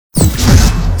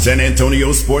San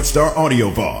Antonio Sports Star Audio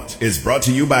Vault is brought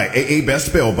to you by AA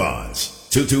Best Bail Bonds,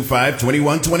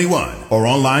 225-2121, or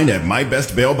online at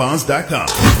mybestbailbonds.com.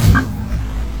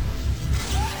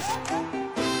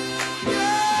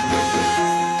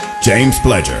 James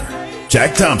Pledger,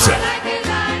 Jack Thompson,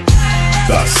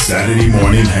 The Saturday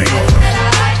Morning Hangover.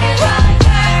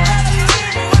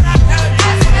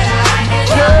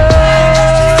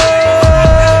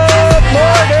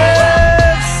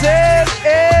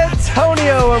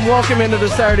 And welcome into the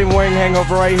Saturday Morning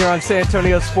Hangover right here on San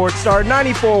Antonio Sports Star,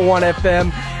 94.1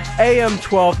 FM, AM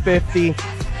 1250.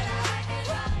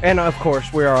 And, of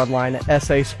course, we are online at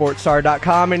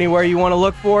sasportstar.com. Anywhere you want to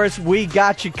look for us, we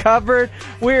got you covered.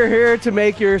 We're here to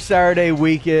make your Saturday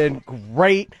weekend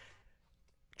great.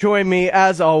 Join me,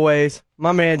 as always,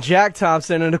 my man Jack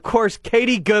Thompson, and, of course,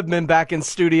 Katie Goodman back in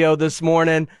studio this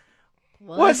morning.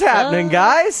 What's happening,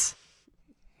 guys?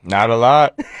 Not a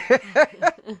lot.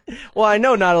 Well, I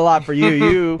know not a lot for you.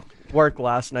 You worked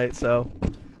last night, so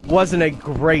wasn't a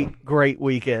great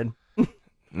weekend.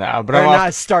 Nah, but or I'm not a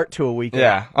off. start to a weekend.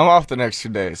 Yeah, I'm off the next 2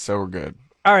 days, so we're good.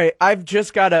 All right, I've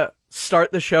just got to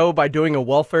start the show by doing a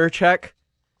welfare check.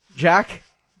 Jack?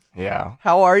 Yeah.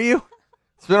 How are you?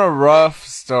 It's been a rough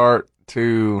start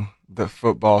to the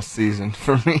football season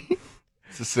for me,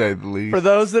 to say the least. For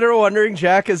those that are wondering,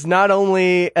 Jack is not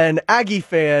only an Aggie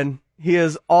fan, he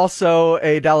is also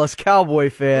a Dallas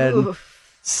Cowboy fan.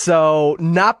 Oof. So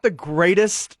not the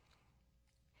greatest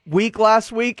week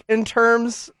last week in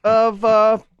terms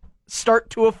of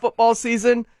start to a football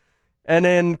season. And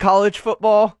in college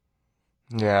football,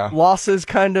 yeah, losses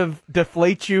kind of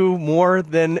deflate you more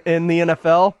than in the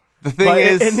NFL. The thing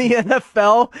is, in the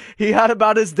NFL, he had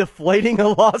about as deflating a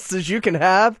loss as you can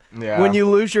have when you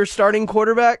lose your starting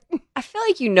quarterback. I feel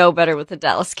like you know better with the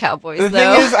Dallas Cowboys, the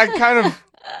though. thing is, I kind of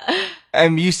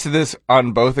am used to this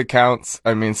on both accounts.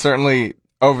 I mean, certainly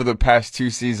over the past 2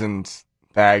 seasons,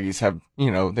 the Aggies have,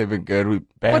 they've been good.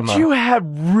 But you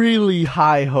had really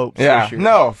high hopes this year.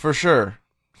 No, for sure.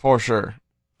 For sure.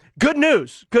 Good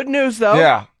news, though.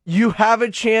 Yeah. You have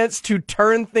a chance to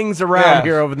turn things around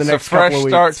here over the next couple of weeks. It's a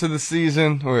fresh start to the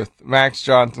season with Max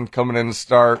Johnson coming in to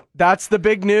start. That's the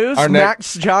big news.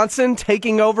 Max Johnson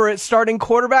taking over at starting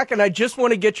quarterback, and I just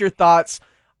want to get your thoughts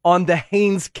on the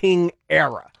Haynes King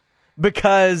era.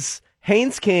 Because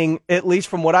Haynes King, at least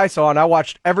from what I saw, and I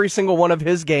watched every single one of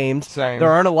his games. Same.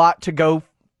 There aren't a lot to go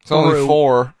It's through. Only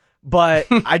 4. But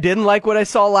I didn't like what I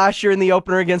saw last year in the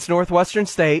opener against Northwestern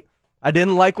State. I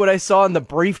didn't like what I saw in the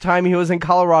brief time he was in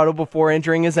Colorado before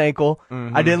injuring his ankle.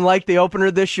 Mm-hmm. I didn't like the opener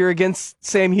this year against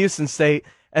Sam Houston State.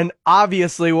 And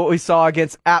obviously what we saw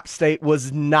against App State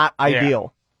was not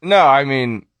ideal. No, I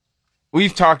mean,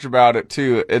 we've talked about it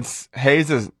too. Hayes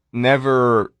has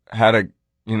never had a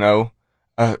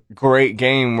great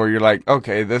game where you're like,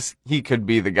 okay, he could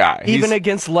be the guy. Even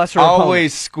against lesser always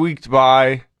opponents. Squeaked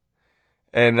by.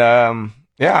 And I'm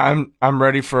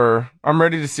ready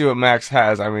to see what Max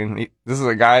has. I mean, this is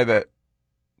a guy that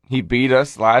he beat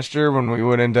us last year when we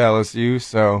went into LSU,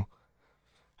 so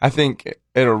I think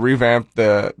it'll revamp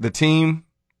the team.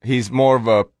 He's more of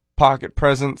a pocket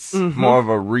presence, more of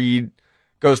a read,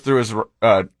 goes through his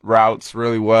routes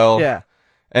really well. Yeah.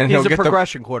 And he's a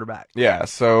progression quarterback. Yeah,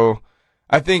 so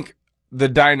I think the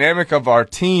dynamic of our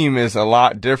team is a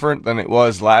lot different than it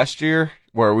was last year,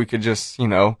 where we could just,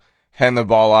 hand the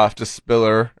ball off to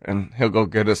Spiller, and he'll go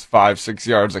get us 5-6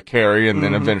 yards a carry, and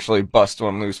then eventually bust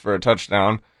one loose for a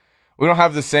touchdown. We don't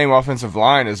have the same offensive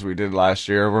line as we did last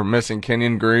year. We're missing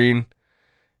Kenyon Green,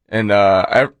 and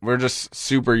we're just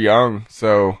super young.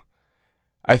 So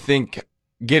I think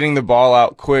getting the ball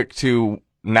out quick to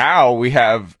now we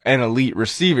have an elite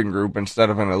receiving group instead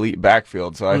of an elite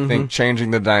backfield. So I think changing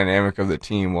the dynamic of the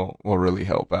team will really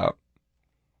help out.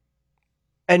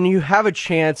 And you have a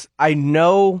chance. I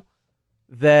know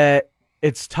that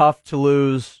it's tough to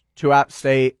lose to App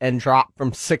State and drop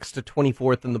from 6th to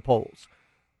 24th in the polls.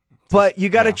 But you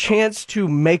got a chance to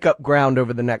make up ground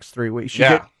over the next 3 weeks. You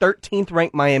get 13th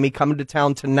ranked Miami coming to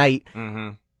town tonight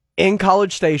in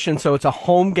College Station, so it's a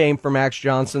home game for Max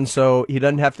Johnson, so he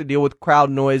doesn't have to deal with crowd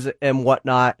noise and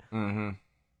whatnot.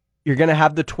 You're going to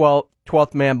have the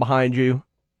 12th man behind you.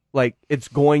 Like, it's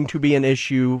going to be an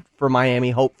issue for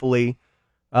Miami, hopefully.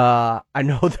 I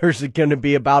know there's going to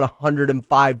be about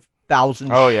 105,000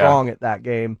 strong at that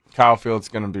game. Kyle Field's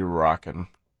going to be rocking.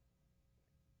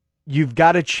 You've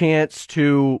got a chance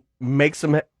to make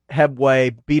some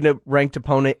headway, beat a ranked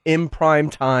opponent in prime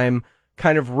time,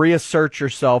 kind of reassert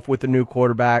yourself with a new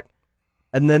quarterback.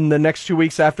 And then the next 2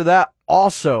 weeks after that,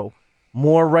 also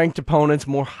more ranked opponents,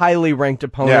 more highly ranked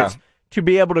opponents. to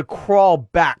be able to crawl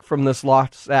back from this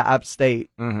loss at App State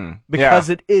because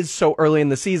it is so early in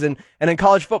the season. And in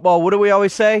college football, what do we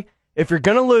always say? If you're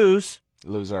going to lose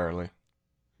early.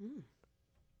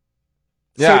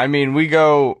 Yeah, I mean, we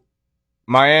go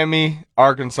Miami,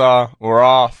 Arkansas, we're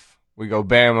off. We go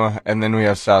Bama, and then we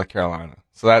have South Carolina.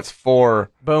 So that's 4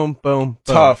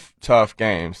 tough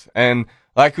games. And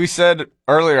like we said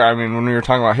earlier, I mean, when we were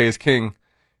talking about Hayes King,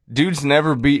 dude's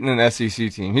never beaten an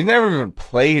SEC team. He's never even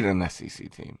played an SEC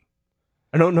team.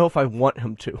 I don't know if I want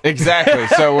him to. Exactly.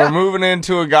 So we're moving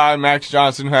into a guy, Max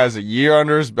Johnson, who has a year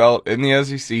under his belt in the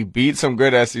SEC, beat some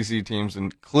good SEC teams,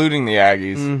 including the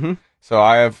Aggies. Mm-hmm. So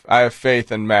I have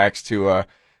faith in Max to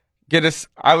get us,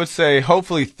 I would say,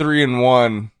 hopefully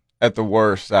 3-1 at the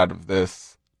worst out of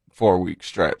this 4-week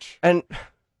stretch. And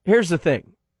here's the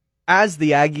thing. As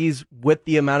the Aggies, with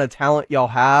the amount of talent y'all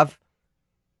have,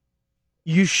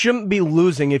 you shouldn't be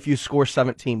losing if you score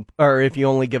 17, or if you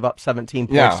only give up 17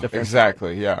 points. Yeah,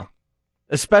 exactly, yeah.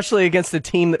 Especially against a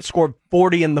team that scored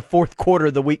 40 in the fourth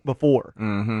quarter the week before.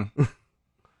 Mm-hmm.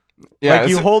 Yeah, like,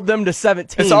 you hold them to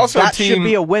 17. It's also that should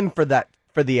be a win for the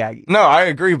Aggies. No, I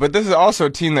agree, but this is also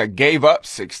a team that gave up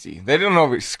 60. They didn't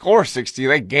only score 60,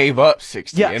 they gave up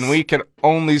 60. Yes. And we could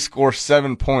only score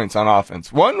 7 points on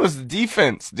offense. One was the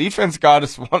defense. Defense got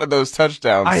us one of those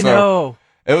touchdowns. I know.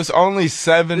 It was only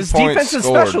 7 this points defense scored.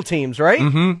 and special teams, right?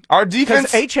 Mm-hmm. Our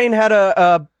defense... Because A-Chain had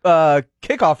a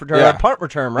kickoff return, a punt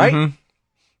return, right? Mm-hmm.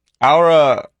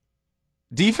 Our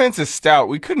defense is stout.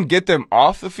 We couldn't get them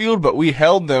off the field, but we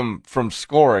held them from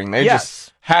scoring. They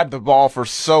just had the ball for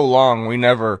so long, we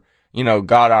never,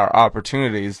 got our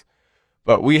opportunities.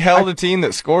 But we held a team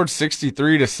that scored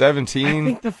 63-17. I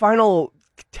think the final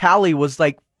tally was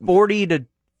like 40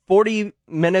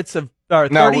 minutes of... Or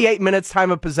 38 minutes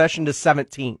time of possession to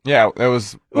 17. Yeah, it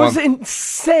was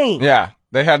insane. Yeah,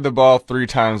 they had the ball 3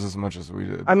 times as much as we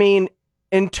did. I mean,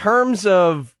 in terms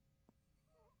of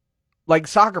like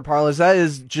soccer parlance, that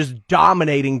is just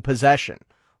dominating possession.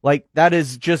 Like, that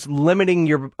is just limiting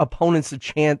your opponent's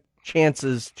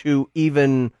chances to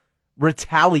even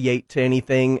retaliate to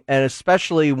anything, and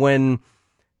especially when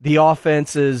the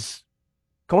offense is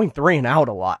going 3 and out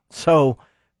a lot. So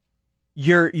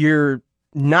you're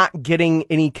not getting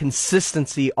any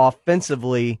consistency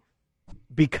offensively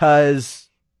because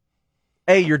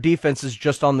your defense is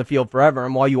just on the field forever,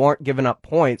 and while you aren't giving up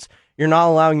points, you're not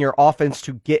allowing your offense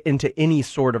to get into any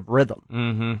sort of rhythm.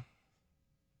 Mm-hmm.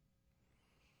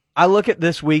 I look at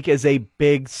this week as a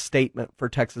big statement for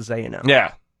Texas A&M.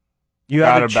 Yeah. You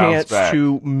have a chance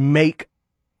to make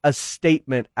a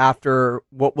statement after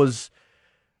what was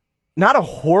not a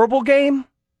horrible game,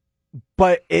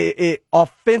 but it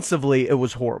offensively, it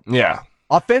was horrible. Yeah.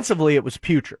 Offensively, it was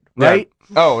putrid, right?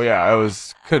 Yeah. Oh, yeah.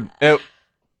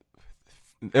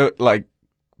 It like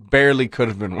barely could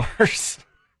have been worse.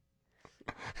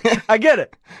 I get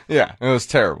it. Yeah, it was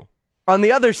terrible. On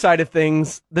the other side of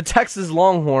things, the Texas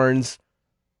Longhorns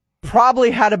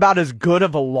probably had about as good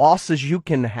of a loss as you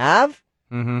can have.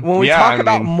 Mm-hmm. When we talk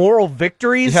about moral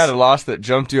victories. You had a loss that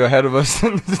jumped you ahead of us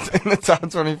in the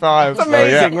top 25. It's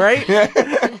amazing, right?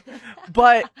 Yeah.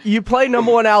 But you play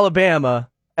number 1 Alabama,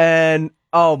 and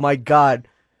oh my God,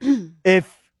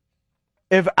 if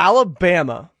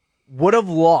Alabama would have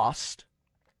lost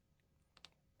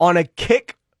on a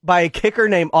kick by a kicker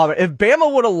named Auburn, if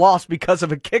Bama would have lost because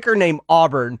of a kicker named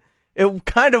Auburn, it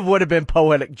kind of would have been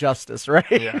poetic justice, right?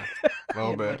 Yeah, a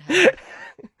little bit.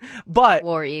 But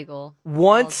War Eagle.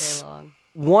 Once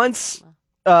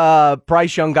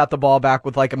Bryce Young got the ball back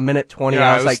with like a minute 20,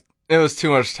 I was like, it was too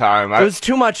much time. It was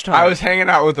too much time. I was hanging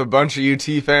out with a bunch of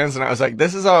UT fans, and I was like,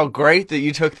 this is all great that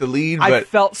you took the lead, but I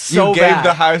felt so you gave bad.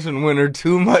 the Heisman winner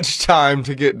too much time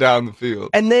to get down the field.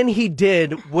 And then he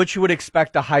did what you would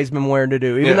expect a Heisman winner to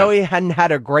do. Even though he hadn't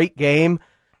had a great game,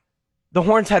 the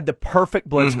Horns had the perfect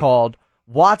blitz called.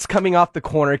 Watts coming off the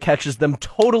corner catches them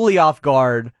totally off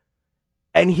guard,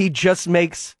 and he just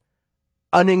makes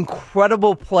an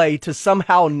incredible play to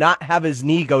somehow not have his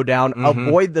knee go down,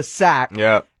 avoid the sack,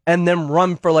 and then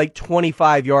run for like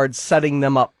 25 yards, setting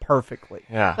them up perfectly.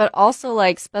 Yeah. But also,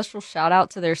 like, special shout out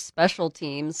to their special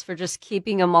teams for just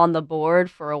keeping them on the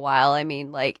board for a while. I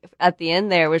mean, like, at the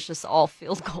end there was just all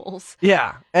field goals.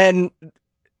 Yeah, and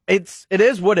it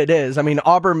is what it is. I mean,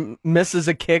 Auburn misses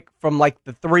a kick from like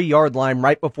the 3-yard line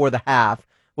right before the half,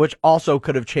 which also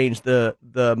could have changed the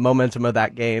momentum of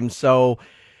that game. So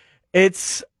they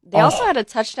also had a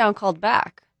touchdown called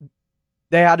back.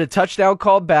 They had a touchdown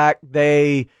called back.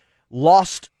 They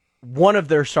lost one of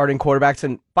their starting quarterbacks.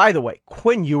 And by the way,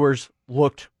 Quinn Ewers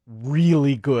looked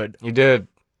really good. He did.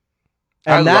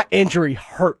 And that injury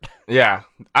hurt. Yeah.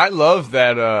 I love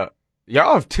that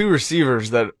y'all have two receivers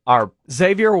that are.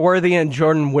 Xavier Worthy and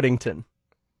Jordan Whittington.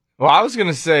 Well, I was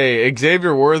gonna say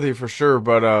Xavier Worthy for sure,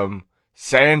 but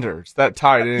Sanders, that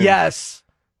tight end. Yes.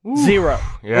 Ooh. 0.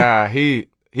 Yeah,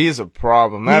 he's a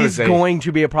problem. He's going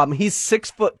to be a problem. He's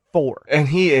 6'4", and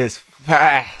he is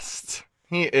fast.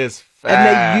 He is fast.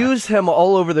 and they use him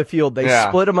all over the field. They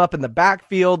split him up in the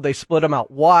backfield. They split him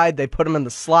out wide. They put him in the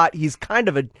slot. He's kind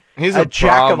of a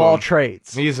jack of all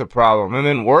trades. He's a problem. And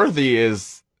then Worthy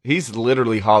he's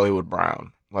literally Hollywood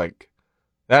Brown. Like,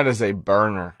 that is a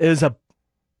burner. It is a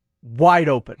wide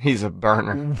open. He's a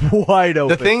burner. Wide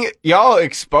open. The thing, y'all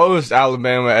exposed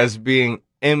Alabama as being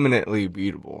eminently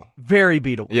beatable. Very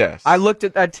beatable. Yes. I looked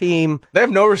at that team. They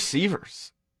have no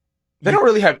receivers. They don't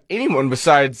really have anyone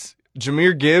besides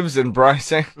Jahmyr Gibbs and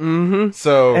Bryson. Mm-hmm.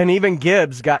 So, and even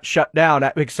Gibbs got shut down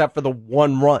except for the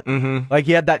one run. Mm-hmm. Like,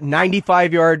 he had that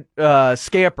 95-yard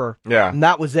scamper. Yeah. And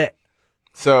that was it.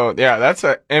 So, yeah, that's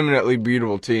an eminently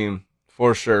beatable team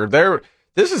for sure.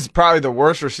 This is probably the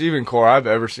worst receiving core I've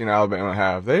ever seen Alabama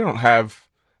have. They don't have,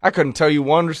 I couldn't tell you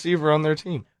one receiver on their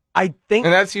team. I think,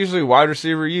 and that's usually wide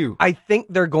receiver you. I think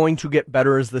they're going to get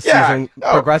better as the season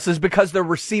progresses because their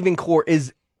receiving core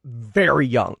is very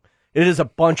young. It is a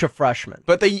bunch of freshmen.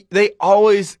 But they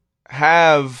always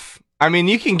have, I mean,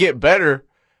 you can get better,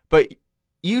 but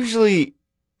usually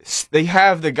they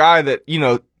have the guy that,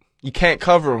 you can't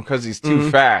cover him because he's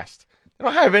too fast. They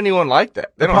don't have anyone like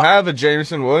that. They don't have a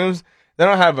Jameson Williams. They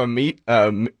don't have a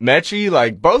Mechie.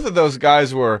 Like, both of those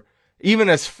guys were, even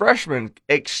as freshmen,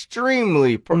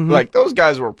 extremely, like, those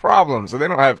guys were problems. And they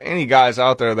don't have any guys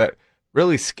out there that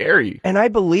really scare you. And I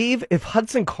believe if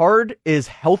Hudson Card is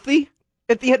healthy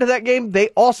at the end of that game, they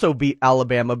also beat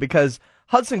Alabama because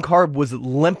Hudson Card was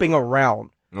limping around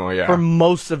for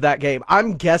most of that game.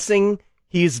 I'm guessing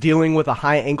he's dealing with a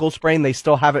high ankle sprain. They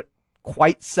still haven't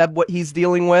quite said what he's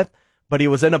dealing with, but he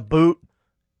was in a boot.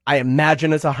 I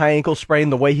imagine it's a high ankle sprain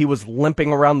the way he was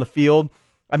limping around the field.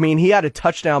 I mean, he had a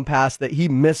touchdown pass that he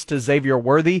missed to Xavier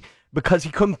Worthy because he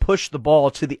couldn't push the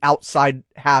ball to the outside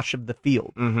hash of the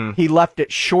field. Mm-hmm. He left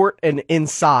it short and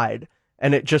inside,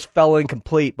 and it just fell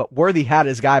incomplete, but Worthy had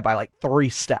his guy by like 3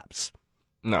 steps.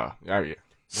 No. Yeah.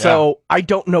 So I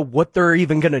don't know what they're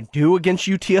even going to do against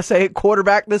UTSA at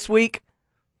quarterback this week.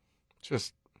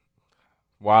 Just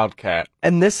Wildcat.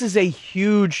 And this is a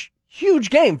huge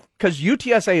game because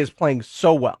UTSA is playing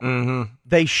so well. Mm-hmm.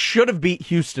 They should have beat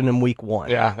Houston in week 1.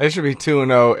 Yeah, they should be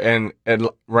 2-0 and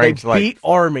ranked they beat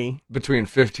Army between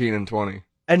 15 and 20.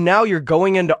 And now you're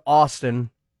going into Austin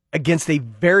against a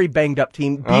very banged up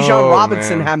team. Bijan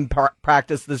Robinson hadn't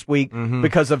practiced this week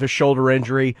because of his shoulder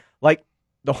injury. Like,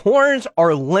 the Horns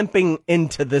are limping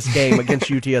into this game against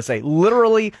UTSA.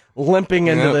 Literally limping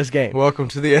into this game. Welcome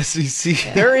to the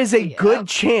SEC. There is a good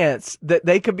chance that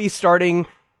they could be starting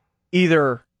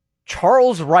either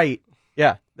Charles Wright.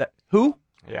 Yeah. Who?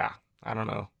 Yeah. I don't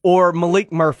know. Or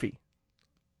Malik Murphy.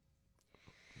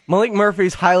 Malik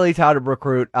Murphy's highly touted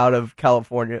recruit out of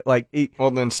California.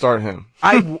 Well, then start him.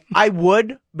 I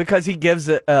would, because he gives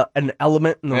an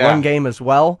element in the run game as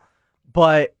well.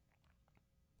 But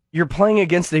you're playing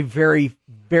against a very,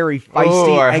 very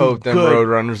feisty I and hope them good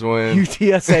Roadrunners win.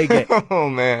 UTSA game. Oh,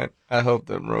 man. I hope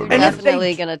them Roadrunners They're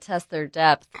definitely going to test their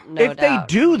depth, no doubt. If they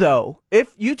do, though,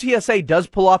 if UTSA does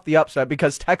pull off the upset,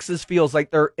 because Texas feels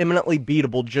like they're imminently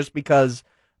beatable just because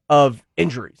of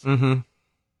injuries. Mm-hmm.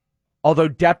 Although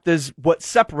depth is what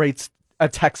separates a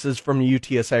Texas from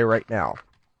UTSA right now.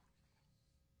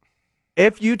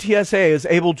 If UTSA is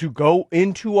able to go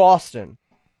into Austin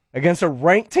against a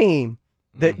ranked team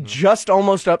that just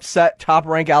almost upset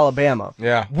top-ranked Alabama,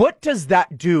 what does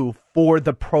that do for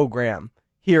the program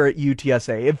here at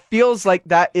UTSA? It feels like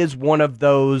that is one of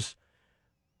those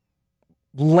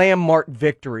landmark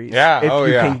victories, if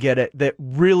you can get it, that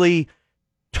really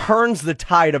turns the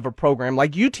tide of a program.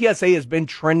 Like, UTSA has been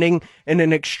trending in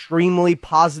an extremely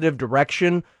positive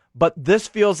direction, but this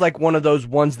feels like one of those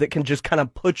ones that can just kind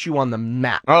of put you on the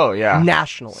map. Oh, yeah.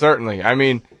 Nationally. Certainly. I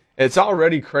mean, it's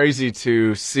already crazy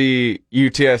to see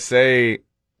UTSA,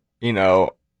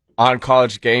 on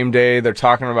College Game Day. They're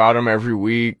talking about them every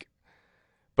week.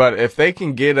 But if they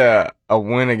can get a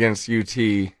win against UT,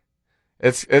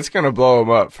 it's going to blow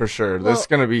them up for sure. This is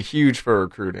going to be huge for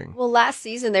recruiting. Well, last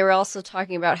season they were also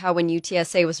talking about how when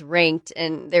UTSA was ranked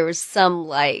and there was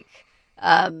some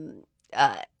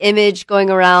image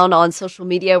going around on social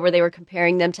media where they were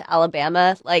comparing them to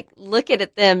Alabama. Like, look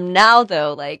at them now,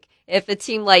 though. Like, if a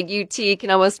team like UT can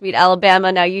almost beat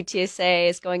Alabama, now UTSA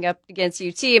is going up against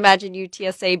UT. Imagine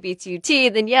UTSA beats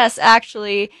UT, then yes,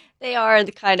 actually they are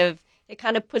it kind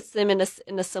of puts them in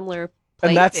a similar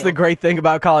playing And that's field. the great thing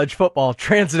about college football,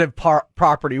 transitive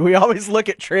property. We always look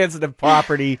at transitive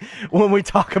property when we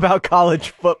talk about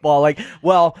college football. Like,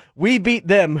 well, we beat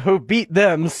them who beat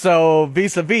them, so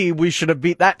vis-a-vis, we should have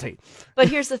beat that team. But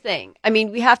here's the thing. I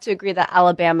mean, we have to agree that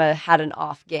Alabama had an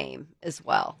off game as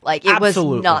well. Like, it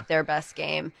Absolutely. was not their best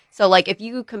game. So, like, if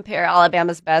you compare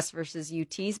Alabama's best versus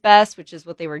UT's best, which is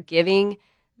what they were giving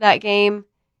that game,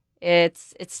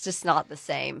 it's just not the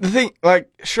same. The thing, like,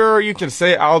 sure, you can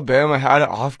say Alabama had an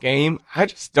off game. I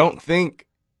just don't think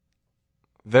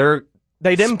they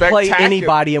didn't play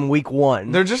anybody in week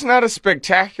 1. They're just not a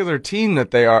spectacular team that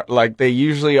they are, like they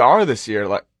usually are this year.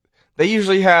 Like, they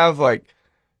usually have,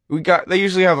 they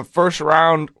usually have a first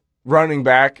round running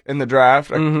back in the draft,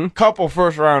 a couple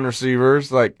first round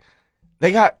receivers. Like,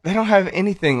 they don't have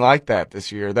anything like that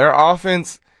this year. Their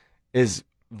offense is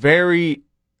very,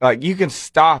 like, you can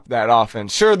stop that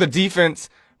offense. Sure, the defense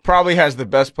probably has the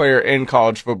best player in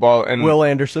college football and Will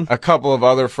Anderson, a couple of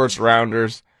other first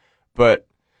rounders, but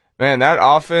man, that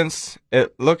offense,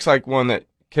 it looks like one that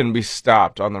can be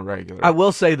stopped on the regular. I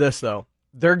will say this, though.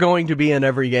 They're going to be in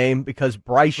every game because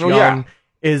Bryce Young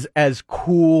is as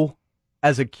cool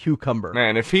as a cucumber.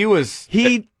 Man, if he was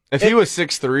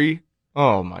 6'3",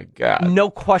 oh my God. No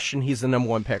question he's the number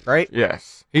 1 pick, right?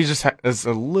 Yes. He just is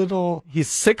a little... He's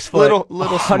 6 foot,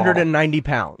 little 190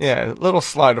 pounds. Yeah, a little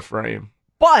slide of frame.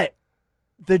 But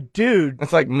the dude...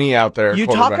 That's like me out there. You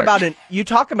talk about an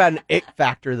it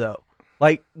factor, though.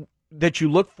 Like, that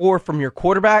you look for from your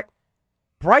quarterback.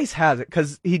 Bryce has it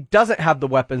because he doesn't have the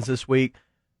weapons this week.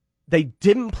 They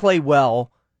didn't play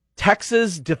well.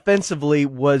 Texas defensively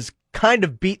was kind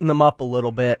of beating them up a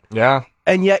little bit. Yeah.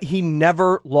 And yet he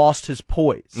never lost his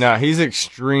poise. No, he's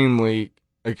extremely,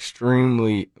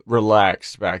 extremely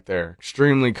relaxed back there.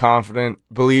 Extremely confident.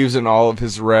 Believes in all of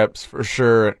his reps for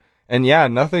sure. And yeah,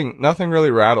 nothing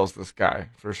really rattles this guy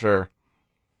for sure.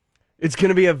 It's going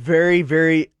to be a very,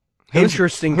 very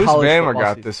interesting college Bama football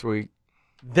got season. this week?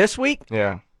 This week?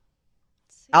 Yeah.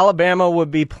 Alabama would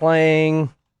be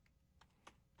playing...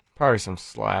 Probably some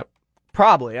slap.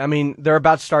 Probably. I mean, they're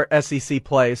about to start SEC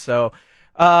play, so...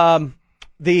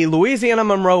 the Louisiana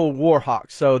Monroe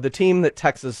Warhawks, so the team that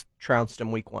Texas trounced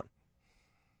in week 1.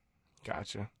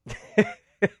 Gotcha.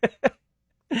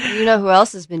 You know who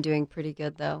else has been doing pretty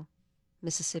good, though?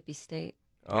 Mississippi State.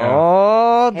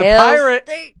 Oh, the Hail Pirate.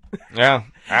 State. Yeah.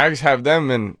 Ags have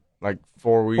them in like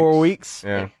 4 weeks. 4 weeks.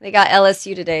 Yeah. They got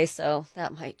LSU today, so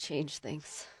that might change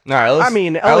things. No,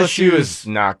 LSU is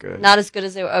not good. Not as good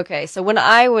as they were. Okay, so when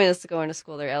I was going to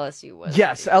school there, LSU was.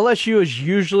 Yes, LSU is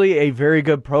usually a very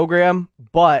good program,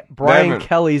 but Brian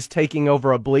Kelly's taking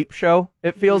over a bleep show,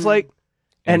 it feels like.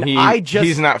 And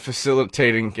he's not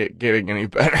facilitating getting any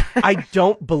better. I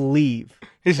don't believe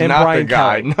he's in not Brian the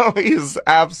guy. Kelly. No, he's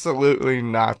absolutely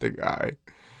not the guy.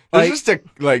 There's just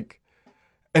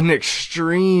an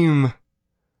extreme,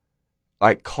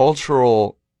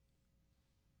 cultural,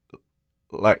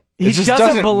 he just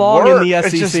doesn't belong work. in the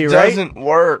SEC, it just right? Doesn't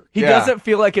work. He doesn't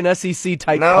feel like an SEC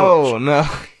type coach. No,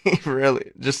 he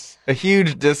really just a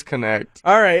huge disconnect.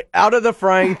 All right, out of the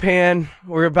frying pan,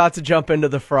 we're about to jump into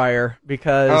the fryer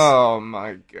because oh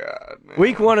my God, man.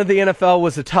 Week 1 of the NFL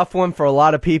was a tough one for a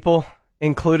lot of people,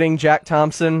 including Jack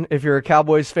Thompson. If you're a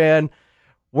Cowboys fan,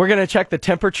 we're gonna check the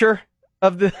temperature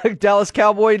of the Dallas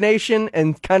Cowboy Nation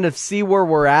and kind of see where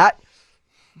we're at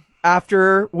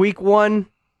after Week 1.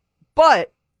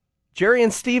 But Jerry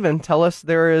and Steven tell us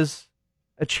there is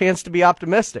a chance to be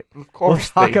optimistic. Of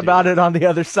course, we'll talk about it on the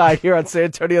other side here on San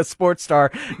Antonio Sports Star,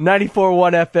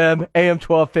 94.1 FM, AM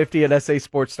 1250 at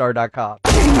sasportstar.com.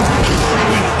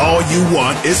 When all you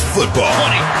want is football.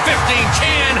 20, 15,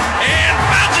 10, and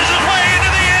bounces his way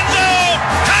into the end zone.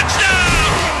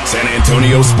 Touchdown! San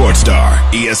Antonio Sports Star,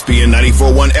 ESPN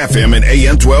 94.1 FM and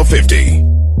AM 1250.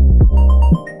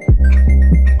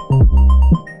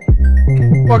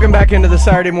 Welcome back into the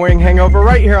Saturday Morning Hangover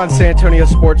right here on San Antonio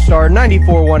Sports Star,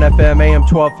 94.1 FM, AM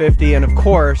 1250, and of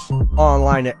course,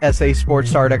 online at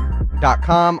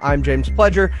sasportstar.com. I'm James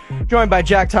Pledger, joined by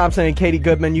Jack Thompson and Katie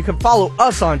Goodman. You can follow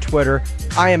us on Twitter.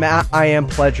 I am at I am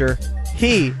Pledger.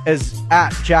 He is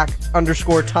at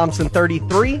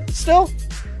Jack_Thompson33 still.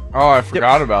 Oh, I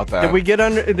forgot about that. Did we get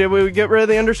rid of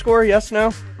the underscore? Yes,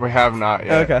 no? We have not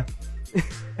yet. Okay.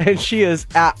 And she is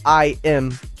at I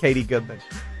am Katie Goodman.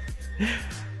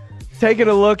 Taking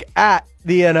a look at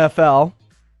the NFL,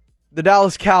 the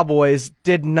Dallas Cowboys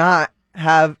did not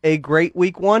have a great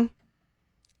week 1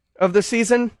 of the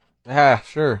season. Yeah,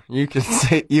 sure. You could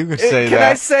say that. Can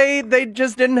I say they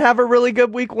just didn't have a really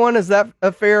good week 1? Is that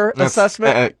a fair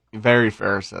assessment? A very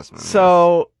fair assessment.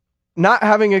 So not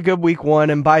having a good week one,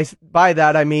 and by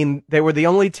that I mean they were the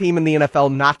only team in the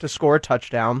NFL not to score a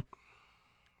touchdown.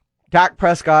 Dak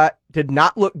Prescott did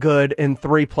not look good in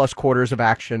 3+ quarters of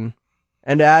action.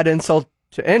 And to add insult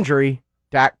to injury,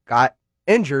 Dak got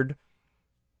injured,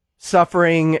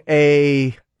 suffering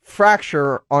a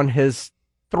fracture on his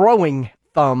throwing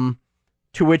thumb,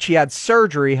 to which he had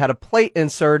surgery, had a plate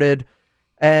inserted,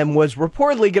 and was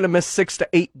reportedly going to miss 6 to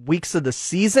 8 weeks of the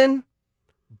season.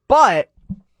 But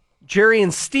Jerry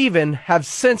and Steven have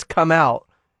since come out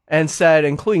and said,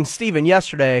 including Steven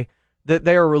yesterday, that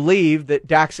they are relieved that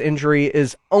Dak's injury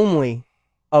is only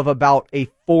of about a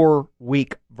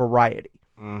 4-week variety.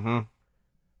 Mm-hmm.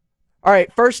 All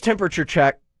right, first temperature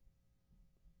check.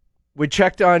 We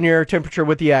checked on your temperature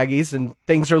with the Aggies, and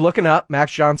things are looking up.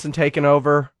 Max Johnson taking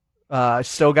over.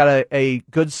 Still got a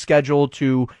good schedule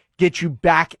to get you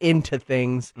back into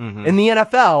things. Mm-hmm. In the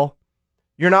NFL,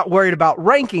 you're not worried about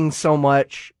rankings so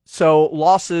much, so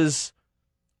losses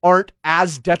aren't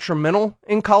as detrimental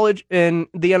in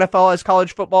the NFL as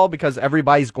college football, because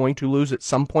everybody's going to lose at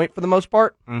some point for the most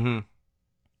part. Mm-hmm.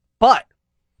 But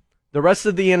the rest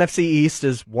of the NFC East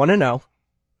is 1-0.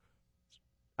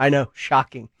 I know,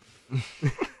 shocking.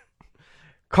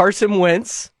 Carson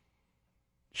Wentz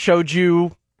showed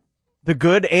you the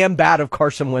good and bad of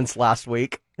Carson Wentz last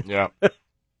week. Yeah.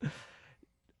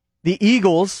 The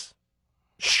Eagles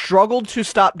struggled to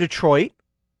stop Detroit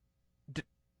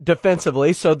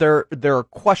defensively, so there are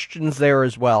questions there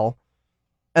as well.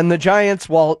 And the Giants,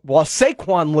 while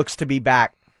Saquon looks to be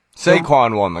back,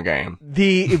 Saquon won the game.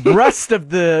 the rest of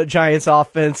the Giants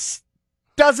offense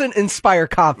doesn't inspire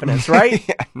confidence, right?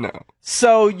 Yeah, no.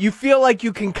 So you feel like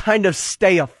you can kind of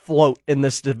stay afloat in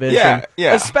this division.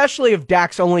 Yeah. Especially if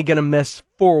Dak's only going to miss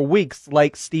 4 weeks,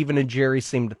 like Steven and Jerry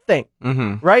seem to think.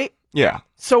 Mm-hmm. Right? Yeah.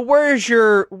 So where is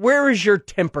your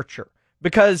temperature?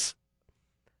 Because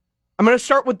I'm going to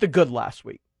start with the good last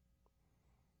week.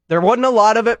 There wasn't a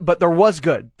lot of it, but there was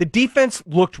good. The defense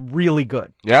looked really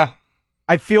good. Yeah.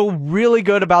 I feel really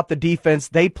good about the defense.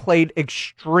 They played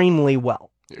extremely well.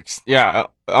 Yeah.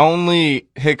 Only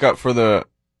hiccup for the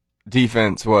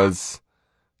defense was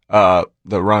the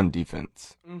run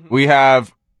defense. Mm-hmm. We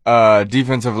have a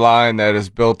defensive line that is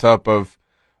built up of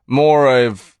more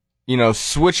of,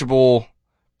 switchable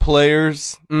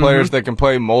players, mm-hmm. players that can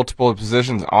play multiple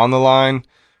positions on the line.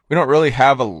 We don't really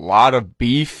have a lot of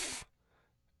beef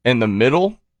in the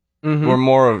middle. Mm-hmm. We're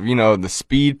more of, the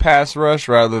speed pass rush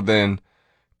rather than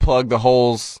plug the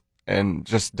holes and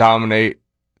just dominate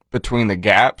between the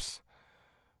gaps.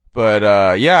 But,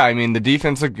 the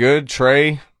defense looked good.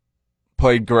 Trey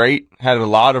played great, had a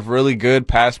lot of really good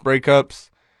pass breakups.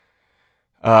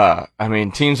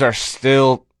 Teams are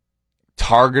still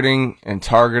targeting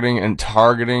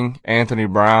Anthony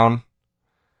Brown,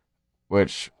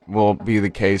 which will be the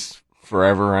case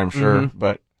forever, I'm sure. Mm-hmm.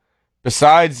 But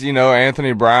besides,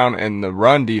 Anthony Brown and the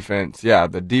run defense,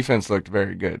 the defense looked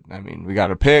very good. We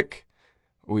got a pick.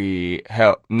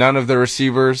 None of the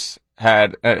receivers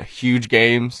had huge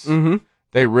games. Mm-hmm.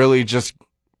 They really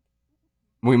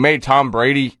we made Tom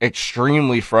Brady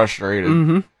extremely frustrated.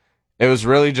 Mm-hmm. It was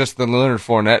really just the Leonard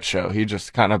Fournette show. He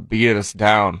just kind of beat us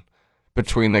down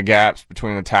between the gaps,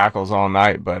 between the tackles all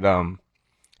night. But,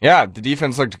 the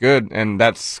defense looked good, and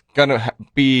that's going to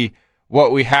be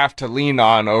what we have to lean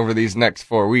on over these next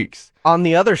 4 weeks. On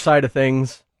the other side of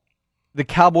things, the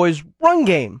Cowboys' run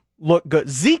game looked good.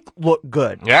 Zeke looked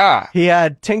good. Yeah. He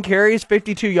had 10 carries,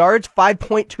 52 yards,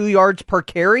 5.2 yards per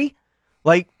carry.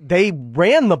 Like, they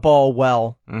ran the ball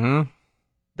well. Mm-hmm.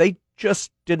 They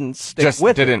just didn't stick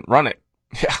with it. Didn't run it.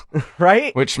 Yeah.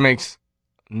 Right? Which makes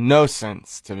no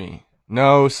sense to me.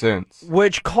 No sense.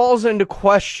 Which calls into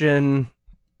question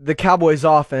the Cowboys'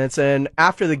 offense. And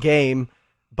after the game,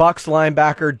 Bucs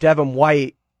linebacker Devin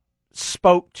White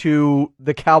spoke to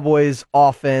the Cowboys'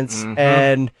 offense, mm-hmm.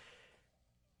 and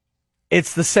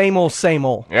it's the same old, same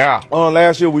old. Yeah.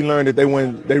 Last year we learned that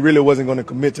they really wasn't going to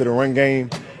commit to the run game,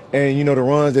 and the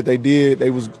runs that they did, they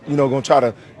was going to try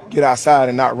to get outside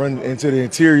and not run into the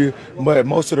interior. But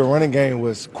most of the running game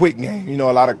was quick game.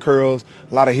 A lot of curls,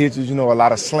 a lot of hitches, a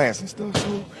lot of slants and stuff.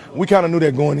 So we kind of knew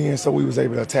that going in, so we was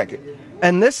able to attack it.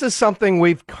 And this is something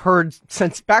we've heard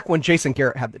since back when Jason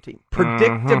Garrett had the team.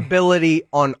 Predictability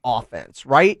on offense,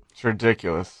 right? It's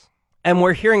ridiculous. And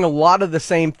we're hearing a lot of the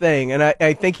same thing. And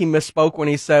I think he misspoke when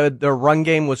he said the run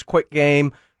game was quick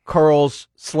game, curls,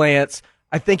 slants.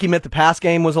 I think he meant the pass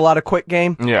game was a lot of quick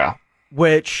game. Yeah.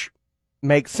 Which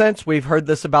makes sense. We've heard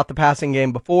this about the passing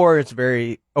game before. It's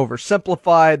very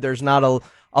oversimplified. There's not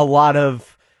a lot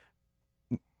of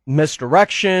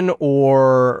misdirection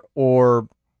or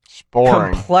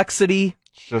boring. complexity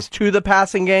just to the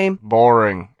passing game.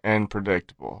 boring and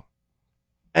predictable.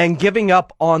 And giving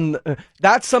up on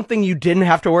that's something you didn't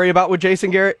have to worry about with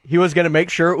Jason Garrett. He was going to make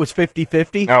sure it was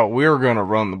 50-50. No, we were going to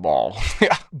run the ball.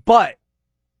 Yeah. But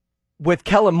with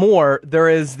Kellen Moore,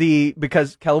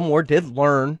 because Kellen Moore did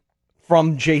learn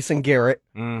from Jason Garrett.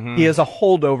 Mm-hmm. He is a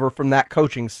holdover from that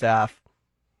coaching staff.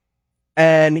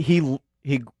 And he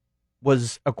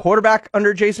was a quarterback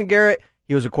under Jason Garrett.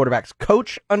 He was a quarterback's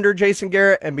coach under Jason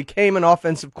Garrett and became an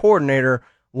offensive coordinator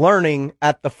learning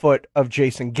at the foot of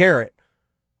Jason Garrett.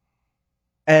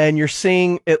 And you're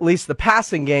seeing at least the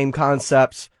passing game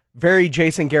concepts very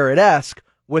Jason Garrett-esque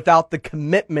without the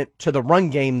commitment to the run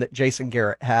game that Jason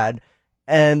Garrett had.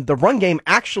 And the run game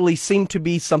actually seemed to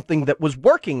be something that was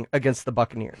working against the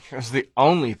Buccaneers. It was the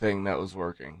only thing that was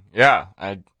working. Yeah.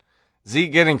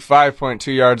 Zeke getting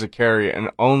 5.2 yards a carry and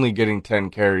only getting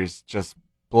 10 carries just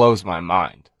blows my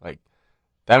mind. Like,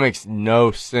 that makes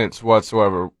no sense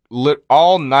whatsoever.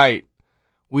 All night,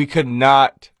 we could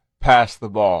not pass the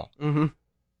ball. Mm-hmm.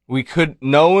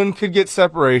 No one could get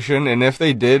separation, and if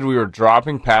they did, we were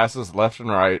dropping passes left and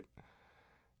right.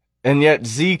 And yet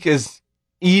Zeke is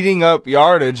eating up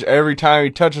yardage every time he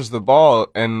touches the ball,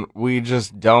 and we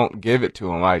just don't give it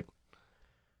to him. I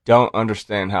don't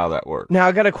understand how that works. Now,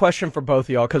 I got a question for both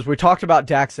of y'all, because we talked about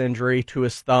Dak's injury to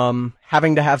his thumb,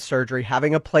 having to have surgery,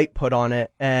 having a plate put on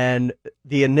it, and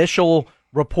the initial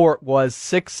report was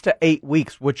 6 to 8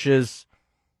 weeks, which is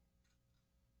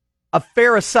a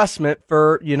fair assessment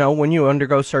for, when you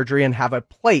undergo surgery and have a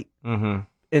plate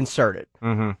inserted.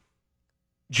 Mm-hmm.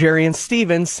 Jerry and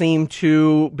Steven seemed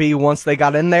to be, once they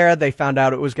got in there, they found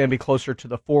out it was going to be closer to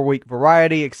the 4-week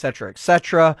variety, et cetera, et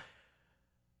cetera.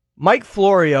 Mike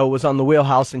Florio was on the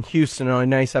Wheelhouse in Houston on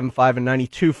 97.5 and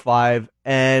 92.5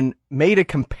 and made a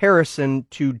comparison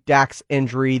to Dak's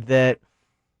injury that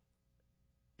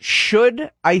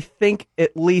should, I think,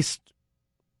 at least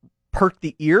perk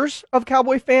the ears of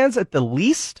Cowboy fans at the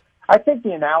least. I think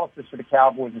the analysis for the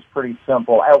Cowboys is pretty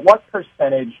simple. At what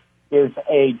percentage is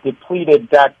a depleted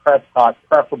Dak Prescott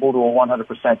preferable to a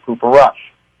 100% Cooper Rush?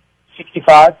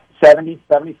 65, 70,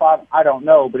 75? I don't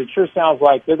know, but it sure sounds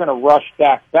like they're going to rush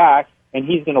Dak back, and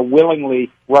he's going to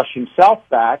willingly rush himself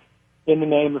back in the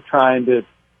name of trying to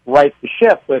right the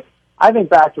ship. But I think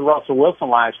back to Russell Wilson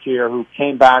last year, who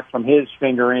came back from his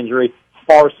finger injury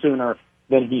far sooner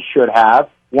than he should have.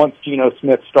 Once Geno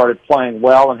Smith started playing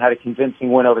well and had a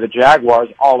convincing win over the Jaguars,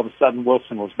 all of a sudden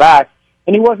Wilson was back,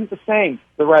 and he wasn't the same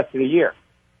the rest of the year.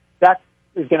 Dak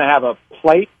is going to have a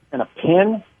plate and a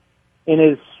pin in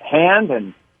his hand,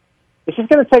 and it's just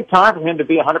going to take time for him to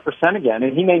be 100% again,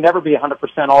 and he may never be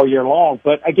 100% all year long,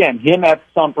 but again, him at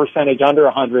some percentage under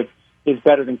 100 is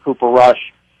better than Cooper Rush.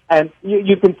 And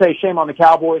you can say shame on the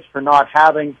Cowboys for not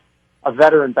having a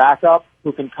veteran backup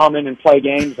who can come in and play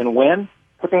games and win.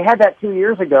 But they had that 2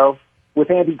 years ago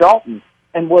with Andy Dalton,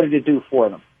 and what did it do for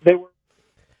them?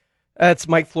 That's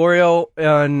Mike Florio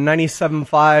on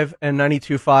 97.5 and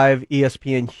 92.5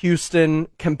 ESPN Houston,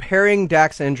 comparing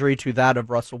Dak's injury to that of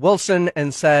Russell Wilson,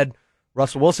 and said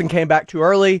Russell Wilson came back too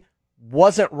early,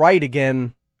 wasn't right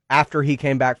again after he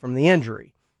came back from the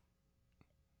injury.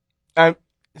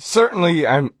 Certainly,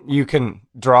 you can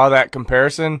draw that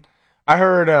comparison. I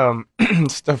heard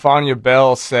Stefania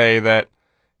Bell say that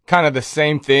kind of the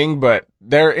same thing, but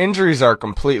their injuries are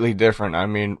completely different. I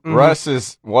mean,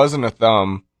 Russ wasn't a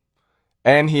thumb,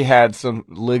 and he had some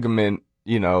ligament,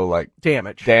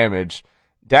 damage.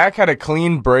 Dak had a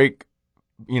clean break,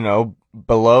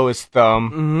 below his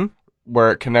thumb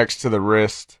where it connects to the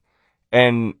wrist.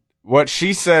 And what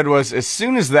she said was, as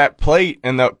soon as that plate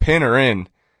and that pin are in,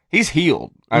 he's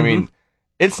healed. I mean,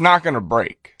 it's not going to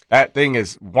break. That thing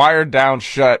is wired down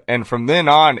shut, and from then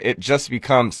on, it just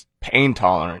becomes pain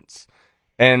tolerance.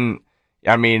 And,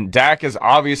 I mean, Dak is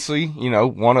obviously,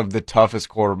 one of the toughest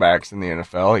quarterbacks in the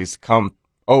NFL. He's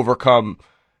overcome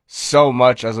so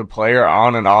much as a player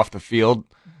on and off the field.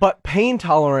 But pain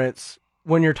tolerance,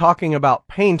 when you're talking about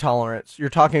pain tolerance, you're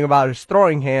talking about his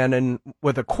throwing hand, and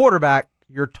with a quarterback,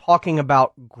 you're talking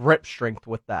about grip strength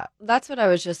with that. That's what I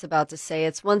was just about to say.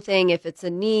 It's one thing if it's a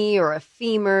knee or a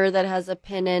femur that has a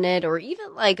pin in it, or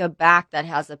even like a back that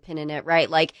has a pin in it, right?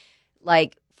 Like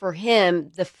for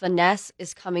him, the finesse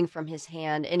is coming from his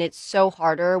hand, and it's so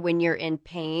harder when you're in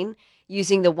pain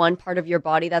using the one part of your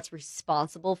body that's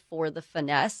responsible for the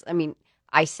finesse. I mean,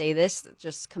 I say this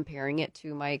just comparing it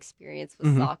to my experience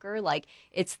with soccer. Like,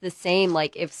 it's the same.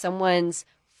 Like, if someone's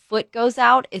foot goes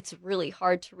out, it's really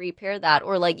hard to repair that,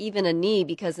 or like even a knee,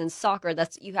 because in soccer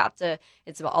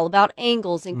it's all about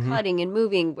angles and cutting and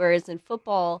moving, whereas in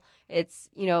football it's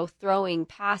throwing,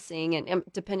 passing, and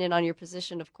dependent on your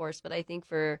position, of course. But I think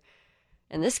for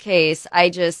In this case, I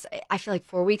feel like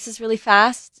 4 weeks is really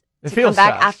fast. It to feels come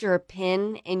back fast. after a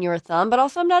pin in your thumb, but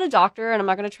also I'm not a doctor and I'm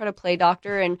not going to try to play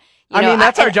doctor. And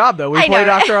that's our job, though. We I play know,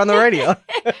 doctor on the radio.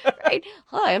 right?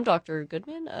 Hi, I'm Dr.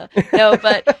 Goodman. No,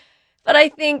 but I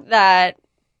think that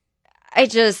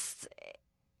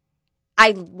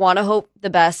I want to hope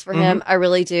the best for him. I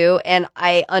really do. And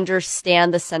I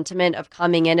understand the sentiment of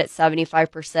coming in at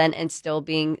 75% and still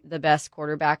being the best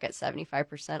quarterback at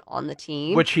 75% on the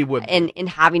team. Which he would. And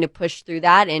having to push through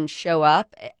that and show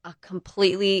up. I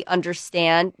completely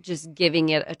understand just giving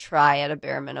it a try at a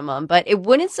bare minimum. But it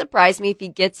wouldn't surprise me if he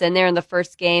gets in there in the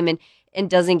first game and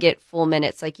doesn't get full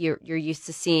minutes like you're used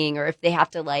to seeing, or if they have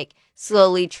to like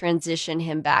slowly transition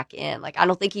him back in. Like, I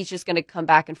don't think he's just going to come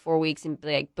back in 4 weeks and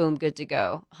be like, boom, good to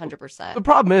go, 100%. The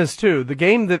problem is, too, the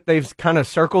game that they've kind of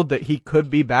circled that he could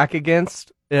be back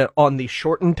against on the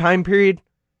shortened time period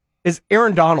is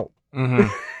Aaron Donald.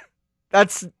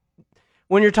 That's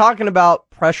when you're talking about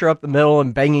pressure up the middle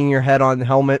and banging your head on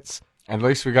helmets. At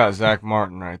least we got Zach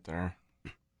Martin right there.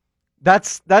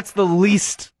 That's the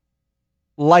least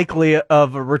likely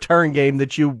of a return game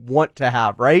that you want to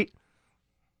have, right?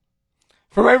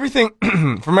 From everything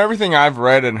I've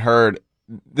read and heard,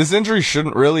 this injury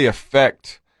shouldn't really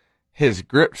affect his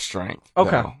grip strength.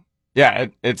 Okay. Though. Yeah,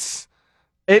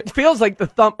 it feels like the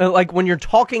thumb, like when you're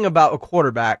talking about a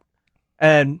quarterback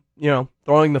and,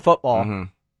 throwing the football,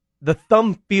 the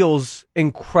thumb feels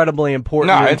incredibly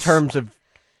important in terms of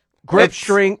grip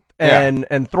strength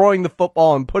and throwing the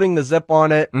football and putting the zip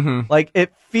on it. Like,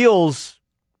 it feels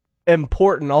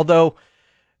important, although,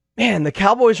 man, the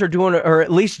Cowboys are doing, or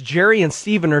at least Jerry and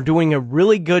Steven are doing a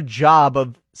really good job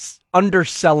of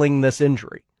underselling this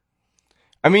injury.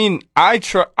 I mean, I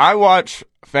watch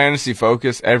Fantasy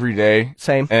Focus every day.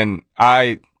 Same. And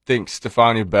I think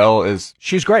Stefania Bell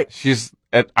she's great. She's,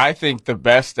 I think, the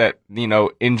best at,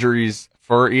 injuries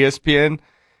for ESPN.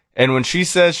 And when she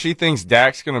says she thinks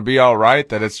Dak's going to be all right,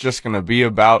 that it's just going to be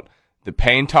about the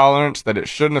pain tolerance, that it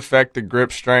shouldn't affect the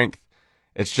grip strength,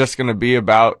 it's just going to be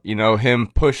about, him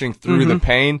pushing through the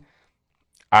pain.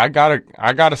 I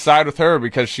gotta side with her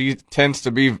because she tends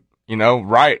to be,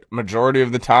 right majority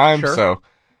of the time. Sure. So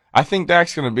I think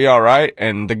Dak's going to be all right.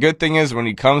 And the good thing is when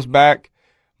he comes back,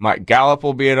 Mike Gallup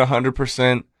will be at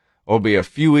 100%. We'll be a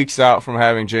few weeks out from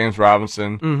having James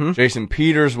Robinson. Jason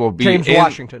Peters will be James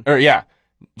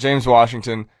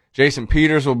Washington. Jason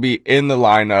Peters will be in the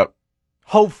lineup.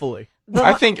 Hopefully.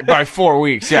 I think by 4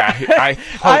 weeks, yeah. I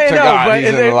hope to God he's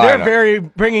in the lineup. They're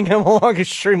bringing him along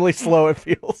extremely slow, it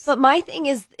feels. But my thing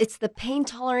is, it's the pain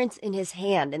tolerance in his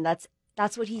hand, and that's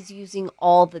what he's using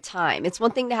all the time. It's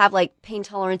one thing to have like pain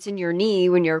tolerance in your knee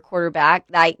when you're a quarterback,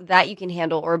 that you can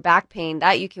handle, or back pain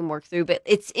that you can work through, but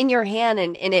it's in your hand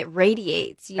and it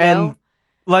radiates, And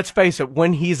let's face it,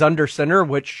 when he's under center,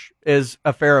 which is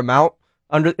a fair amount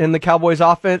in the Cowboys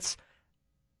offense,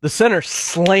 the center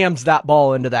slams that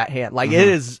ball into that hand. Like it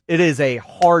is a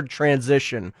hard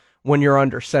transition when you're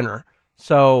under center.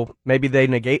 So maybe they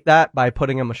negate that by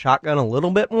putting him a shotgun a little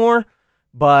bit more.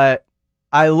 But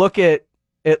I look at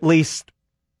least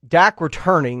Dak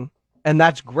returning, and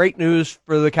that's great news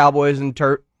for the Cowboys in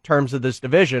terms of this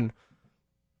division.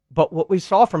 But what we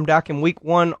saw from Dak in week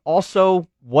 1 also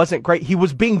wasn't great. He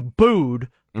was being booed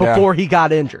before he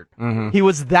got injured. He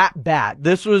was that bad.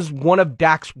 This was one of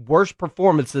Dak's worst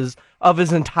performances of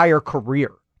his entire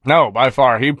career. No, by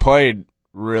far. He played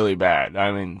really bad.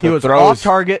 I mean, he was off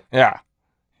target. Yeah.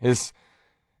 What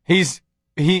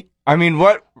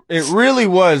it really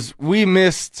was, we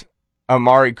missed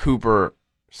Amari Cooper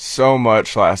so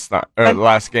much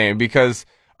last game because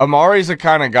Amari's the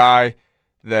kind of guy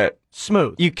that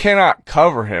smooth. You cannot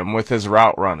cover him with his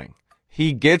route running.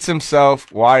 He gets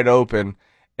himself wide open.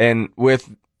 And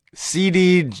with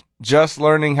CD just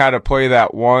learning how to play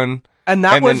that one. And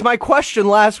that was my question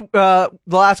the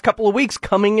last couple of weeks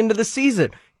coming into the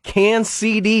season. Can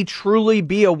CD truly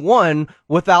be a 1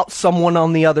 without someone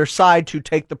on the other side to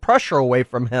take the pressure away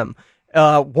from him?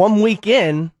 1 week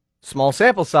in, small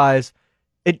sample size,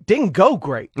 it didn't go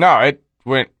great. No, it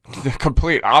went the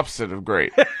complete opposite of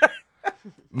great.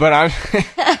 But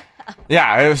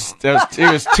yeah, it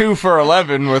was 2 for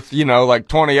 11 with, like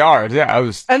 20 yards. Yeah, it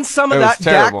was. And some of that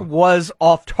Dak was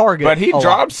off target. But he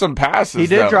dropped some passes. He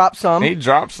did drop some. He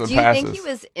dropped some passes. Do you think he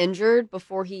was injured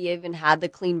before he even had the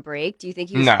clean break? Do you think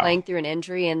he was playing through an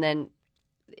injury and then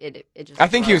it just I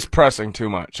think he was pressing too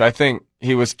much. I think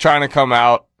he was trying to come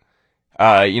out,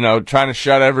 trying to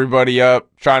shut everybody up,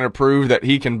 trying to prove that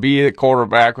he can be a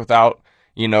quarterback without,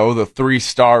 the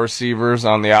 3-star receivers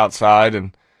on the outside.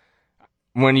 And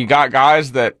when you got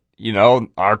guys that,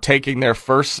 are taking their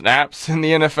first snaps in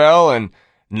the NFL and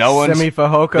no one's Semi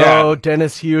Fehoko,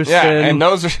 Dennis Houston. Yeah, and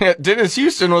those are, Dennis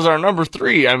Houston was our number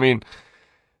 3. I mean,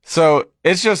 so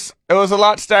it was a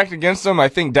lot stacked against him. I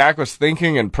think Dak was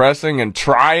thinking and pressing and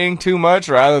trying too much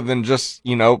rather than just,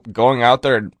 going out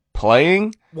there and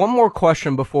playing. One more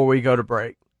question before we go to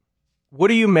break. What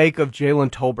do you make of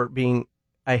Jalen Tolbert being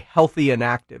a healthy and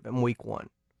active in week 1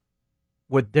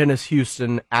 with Dennis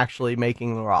Houston actually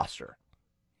making the roster?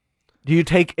 Do you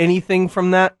take anything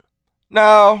from that?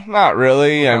 No, not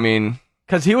really. I mean,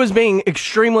 because he was being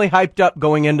extremely hyped up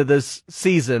going into this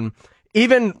season.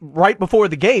 Even right before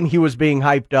the game, he was being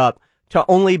hyped up. To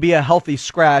only be a healthy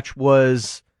scratch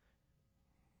was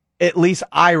at least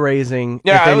eye-raising,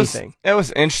 if anything. It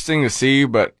was interesting to see,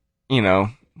 but,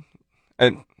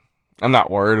 I'm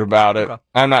not worried about it. Okay.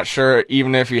 I'm not sure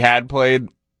even if he had played,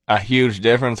 a huge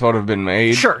difference would have been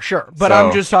made. Sure. But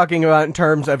I'm just talking about in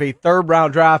terms of a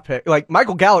third-round draft pick. Like,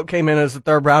 Michael Gallup came in as a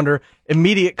third-rounder,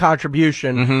 immediate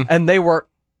contribution, and they were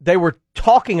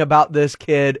talking about this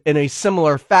kid in a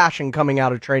similar fashion coming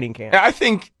out of training camp. I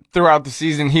think throughout the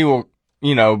season he will,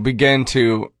 begin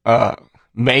to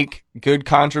make good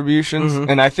contributions,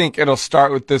 and I think it'll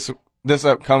start with this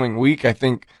upcoming week. I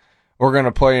think we're going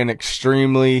to play an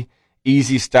extremely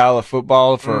easy style of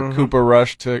football for Cooper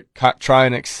Rush to try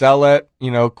and excel at,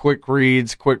 quick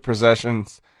reads, quick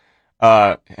possessions,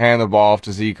 hand the ball off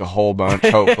to Zeke a whole bunch,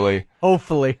 hopefully.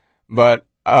 Hopefully. But,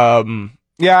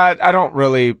 yeah, I don't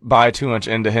really buy too much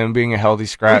into him being a healthy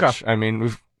scratch. Okay. I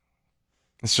mean,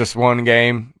 it's just one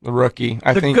game, the rookie.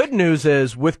 I think the good news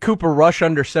is with Cooper Rush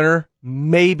under center,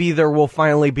 maybe there will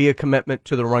finally be a commitment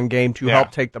to the run game to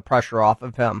help take the pressure off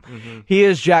of him. He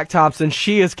is Jack Thompson.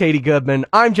 She is Katie Goodman.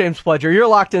 I'm James Pledger. You're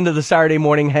locked into the Saturday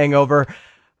Morning Hangover.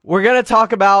 We're going to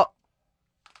talk about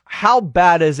how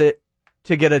bad is it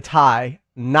to get a tie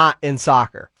not in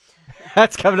soccer.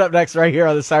 That's coming up next right here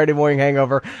on the Saturday Morning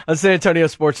Hangover on San Antonio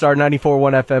Sports Star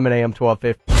 94.1 FM and AM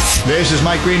 1250. This is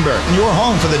Mike Greenberg, and you're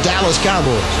home for the Dallas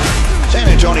Cowboys. San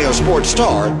Antonio Sports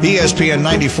Star, ESPN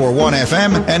 94.1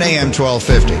 FM and AM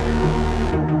 1250.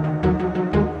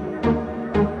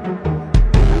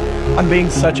 I'm being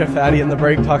such a fatty in the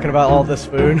break talking about all this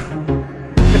food.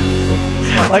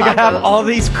 Like I have all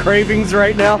these cravings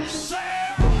right now.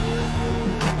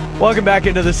 Welcome back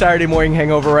into the Saturday Morning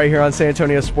Hangover right here on San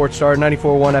Antonio Sports Star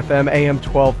 94.1 FM, AM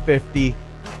 1250.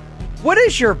 What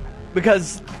is your...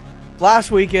 Because last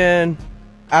weekend,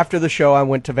 after the show, I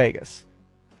went to Vegas.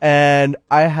 And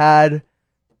I had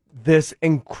this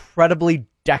incredibly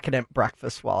decadent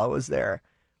breakfast while I was there,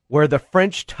 where the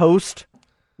French toast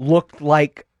looked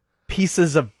like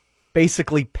pieces of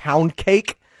basically pound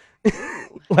cake.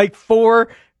 Like 4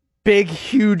 big,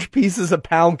 huge pieces of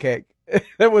pound cake.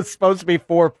 It was supposed to be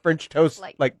 4 French toast,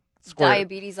 like square.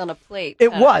 Diabetes on a plate.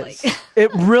 It was. Like.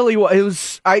 It really was. It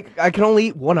was. I can only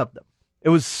eat one of them. It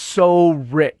was so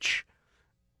rich.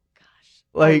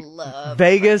 Like,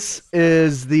 Vegas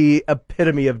is the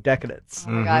epitome of decadence.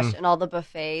 Oh my gosh, and all the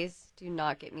buffets. Do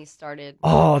not get me started.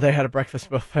 Oh, they had a breakfast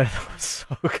buffet. That was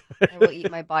so good. I will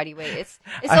eat my body weight. It's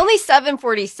only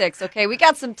 7:46, okay? We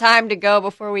got some time to go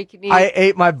before we can eat. I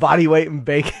ate my body weight in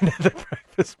bacon at the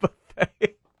breakfast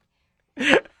buffet.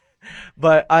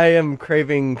 But I am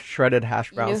craving shredded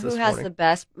hash browns this morning. Who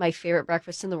has my favorite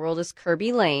breakfast in the world is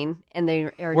Kirby Lane, and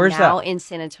they are in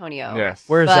San Antonio. Yes.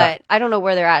 Where is that? But I don't know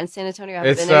where they're at in San Antonio. I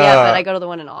haven't been there yet, but I go to the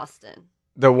one in Austin.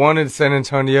 The one in San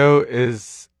Antonio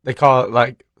is, they call it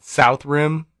like South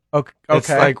Rim. Okay. It's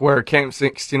like where Camp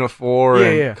 1604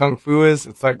 and Kung Fu is.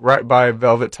 It's like right by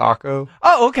Velvet Taco.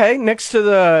 Oh, okay. Next to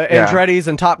the Andretti's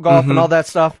and Top Golf and all that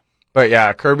stuff. But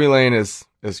yeah, Kirby Lane is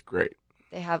great.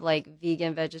 They have like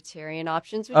vegan, vegetarian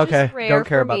options, which is rare don't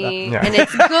care for about me. that. Yeah. And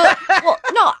it's good. Well,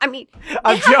 no, I mean,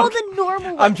 they have all the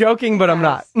normal. I'm joking, but I'm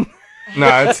not. No,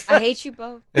 I hate you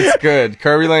both. It's good.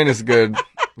 Kirby Lane is good.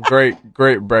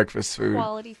 Great breakfast food.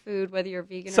 Quality food, whether you're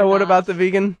vegan or not. So what about the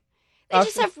vegan? They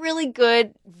just have really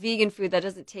good vegan food that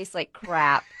doesn't taste like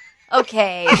crap.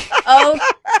 Okay.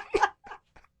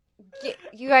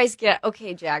 You guys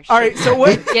okay, Jack. All right, so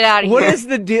what? Get out of here. What is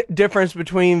the difference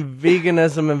between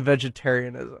veganism and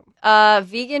vegetarianism?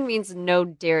 Vegan means no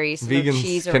dairy, so Vegans no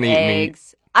cheese or can eat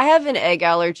eggs. I have an egg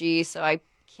allergy, so I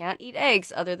can't eat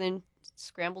eggs other than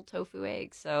scrambled tofu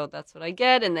eggs. So that's what I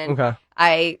get. And then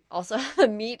I also have a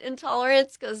meat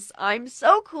intolerance because I'm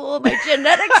so cool. My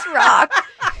genetics rock.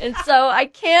 And so I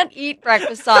can't eat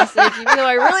breakfast sausage, even though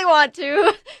I really want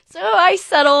to. So I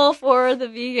settle for the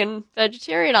vegan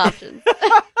vegetarian options.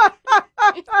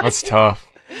 That's tough.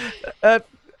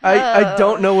 I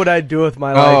don't know what I'd do with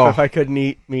my life if I couldn't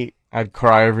eat meat. I'd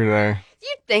cry every day.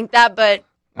 You'd think that, but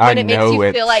when it makes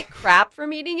you feel like crap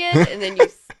from eating it, and then you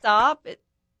stop,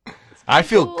 it's I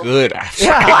feel good after.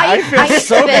 Yeah, I feel I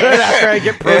so fish. good after I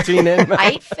get protein in.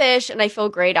 I eat fish, and I feel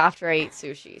great after I eat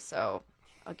sushi. So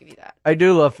I'll give you that. I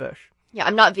do love fish. Yeah,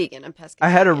 I'm not vegan. I'm pescatarian. I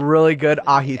had a really good With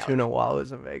my ahi gout. tuna while I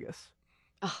was in Vegas.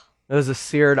 Oh. It was a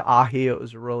seared ahi. It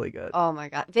was really good. Oh my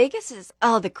god, Vegas is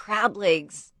the crab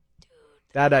legs.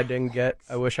 That I didn't get.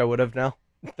 I wish I would have now.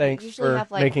 Thanks usually for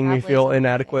have, like, making me crab feel legs on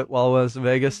inadequate while I was in We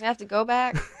Vegas. have to go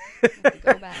back.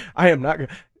 Go back. I am not.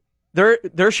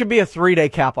 There should be a 3-day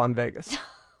cap on Vegas.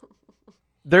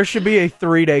 There should be a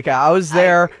 3-day cap. I was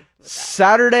there agree with that.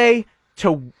 Saturday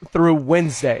through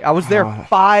Wednesday. I was there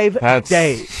 5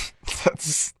 days.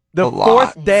 That's The a lot.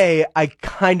 fourth day, I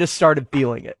kind of started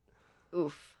feeling it.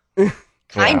 Oof.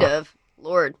 Kind of.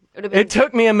 Lord, it would have been. It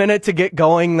took me a minute to get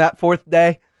going that fourth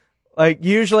day. Like,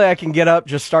 usually I can get up,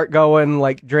 just start going,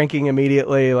 like, drinking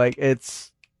immediately. Like,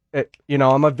 I'm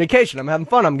on vacation. I'm having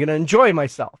fun. I'm going to enjoy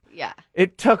myself. Yeah.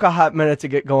 It took a hot minute to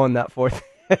get going that fourth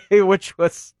day, which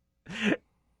was...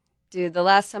 Dude, the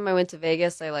last time I went to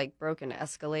Vegas, I broke an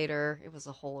escalator. It was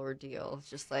a whole ordeal. It's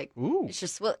just Ooh. it's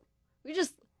just what we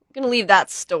just gonna leave that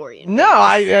story. In No,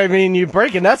 Vegas. I mean, you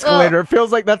break an escalator. It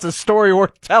feels like that's a story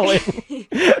worth telling.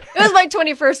 It was my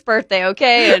 21st birthday,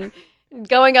 okay? And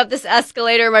going up this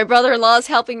escalator, my brother-in-law is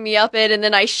helping me up it, and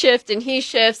then I shift and he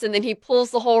shifts, and then he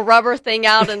pulls the whole rubber thing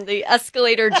out, and the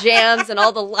escalator jams, and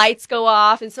all the lights go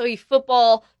off, and so he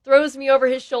throws me over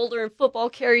his shoulder, and football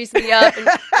carries me up and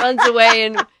runs away,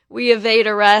 and we evade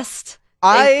arrest.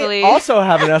 Thankfully. I also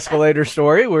have an escalator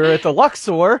story. We were at the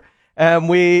Luxor, and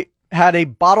we had a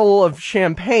bottle of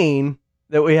champagne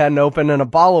that we hadn't opened and a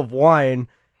bottle of wine,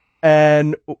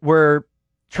 and we're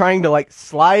trying to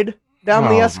slide down the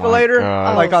Oh, my escalator,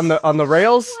 God. on the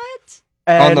rails. What?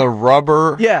 And, On the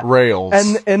rubber Yeah. rails.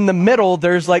 and in the middle,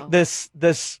 there's this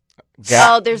Gap.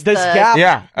 Oh, there's this the gap,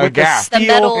 Yeah, a with gap. the the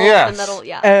steel, metal, Yes. the metal,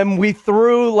 yeah. and we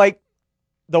threw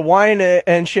the wine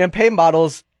and champagne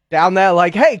bottles down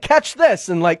that, hey, catch this,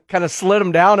 and kind of slid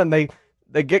them down, and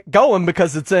they get going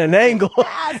because it's at an angle,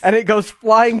 Yes. and it goes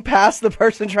flying past the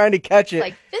person trying to catch it.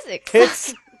 Like physics.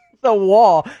 Hits the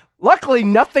wall. Luckily,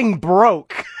 nothing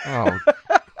broke. Oh,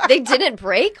 They didn't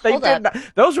break? They Hold did up. not-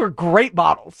 Those were great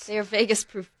bottles. They're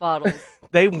Vegas-proof bottles.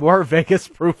 They were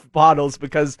Vegas-proof bottles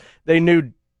because they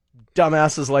knew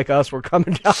dumbasses like us were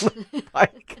coming down the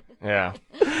pike. yeah.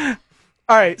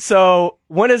 All right, so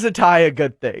when is a tie a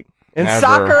good thing? In Never.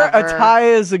 soccer, Never. a tie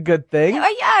is a good thing.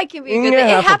 Oh, yeah, it can be a good Yeah, thing.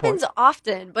 half It a happens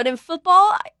often, but in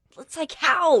football, it's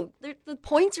how? The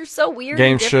points are so weird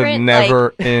Games and should different.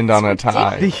 never end on a The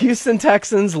tie. Houston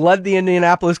Texans led the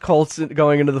Indianapolis Colts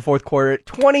going into the fourth quarter at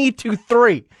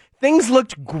 20-3. Things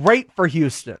looked great for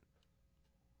Houston.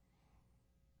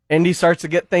 Indy starts to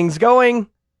get things going.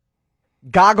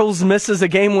 Goggles misses a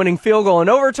game-winning field goal in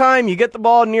overtime. You get the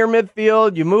ball near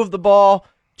midfield. You move the ball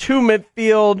to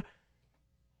midfield.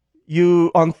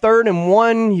 On 3rd and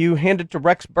 1, you hand it to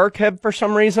Rex Burkhead for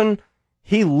some reason.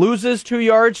 He loses 2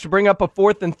 yards to bring up a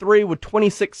 4th and 3 with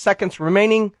 26 seconds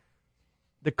remaining.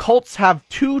 The Colts have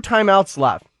 2 timeouts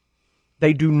left.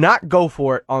 They do not go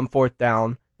for it on 4th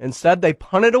down. Instead, they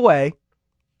punt it away,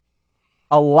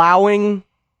 allowing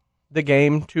the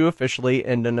game to officially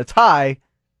end in a tie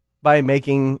by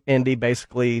making Indy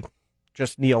basically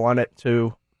just kneel on it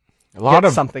to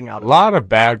get something out A of it. lot of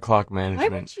bad clock Why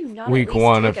management. would you not week at least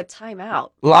one take of a timeout?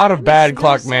 a lot of That bad makes no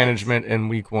clock sense. management in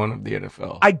week 1 of the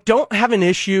NFL. I don't have an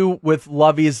issue with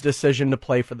Lovey's decision to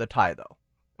play for the tie, though.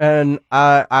 And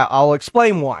I'll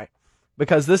explain why.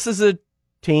 Because this is a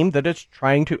team that is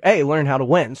trying to, learn how to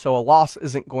win. So a loss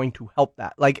isn't going to help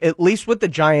that. At least with the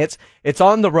Giants, it's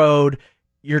on the road.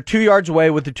 You're 2 yards away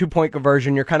with the 2-point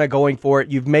conversion. You're kind of going for it.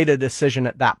 You've made a decision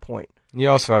at that point. You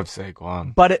also have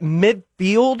Saquon. But at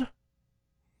midfield,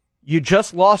 you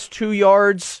just lost 2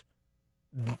 yards.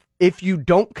 If you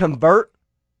don't convert,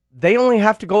 they only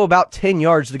have to go about 10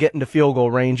 yards to get into field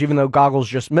goal range, even though Goggles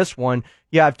just missed one.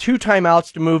 You have 2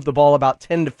 timeouts to move the ball about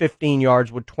 10 to 15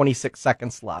 yards with 26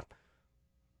 seconds left.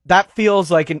 That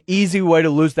feels like an easy way to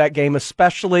lose that game,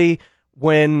 especially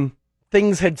when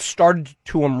things had started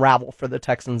to unravel for the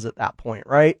Texans at that point,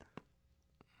 right?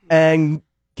 And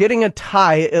getting a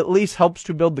tie at least helps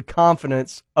to build the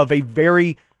confidence of a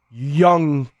very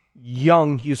young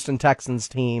Houston Texans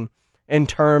team in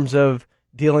terms of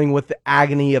dealing with the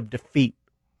agony of defeat.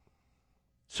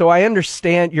 So I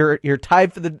understand you're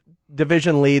tied for the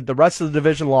division lead. The rest of the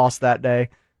division lost that day.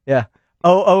 Yeah.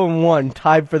 0-1,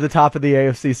 tied for the top of the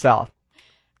AFC South.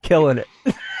 Killing it.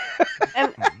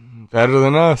 Better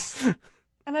than us.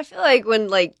 And I feel like when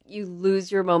you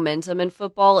lose your momentum in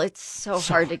football, it's so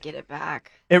hard to get it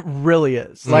back. It really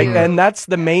is. And that's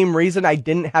the main reason I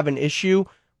didn't have an issue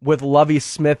with Lovie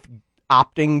Smith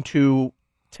opting to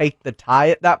take the tie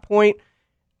at that point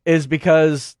is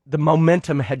because the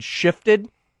momentum had shifted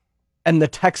and the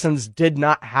Texans did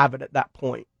not have it at that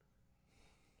point.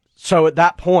 So at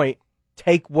that point,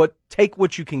 take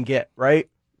what you can get, right?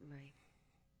 Right.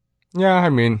 Yeah, I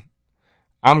mean,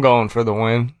 I'm going for the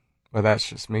win, but that's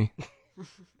just me.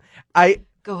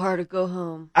 Go hard or go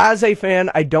home. As a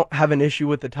fan, I don't have an issue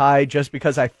with the tie just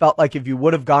because I felt like if you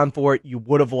would have gone for it, you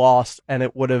would have lost and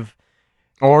it would have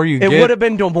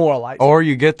been demoralizing. Or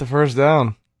you get the first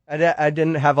down. I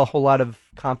didn't have a whole lot of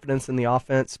confidence in the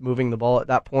offense moving the ball at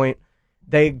that point.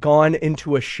 They had gone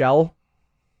into a shell.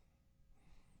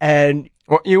 And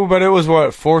but it was what,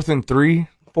 4th and 3?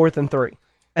 4th and 3.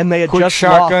 And they had Quick just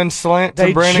shotgun slant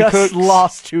to Brandon Cooks. They just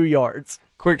lost 2 yards.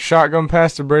 Quick shotgun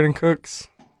pass to Brandon Cooks.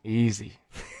 Easy.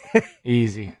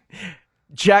 Easy.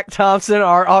 Jack Thompson,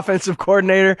 our offensive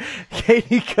coordinator,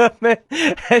 Katie Goodman,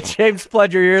 and James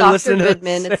Pledger. You're Dr. listening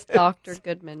Goodman. to It's Dr.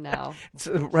 Goodman now.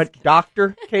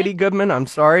 Dr. Katie Goodman. I'm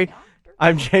sorry.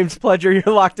 I'm James Pledger.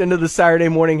 You're locked into the Saturday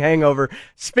Morning Hangover.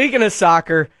 Speaking of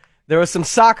soccer, there was some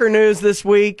soccer news this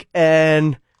week,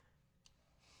 and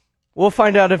we'll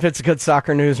find out if it's good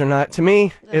soccer news or not. To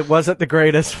me, it wasn't the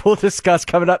greatest. We'll discuss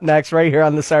coming up next right here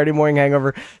on the Saturday Morning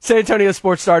Hangover. San Antonio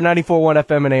Sports Star, 94.1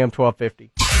 FM and AM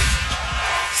 1250.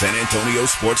 San Antonio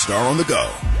Sports Star on the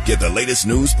go. Get the latest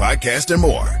news, podcast, and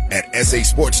more at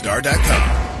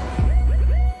sasportstar.com.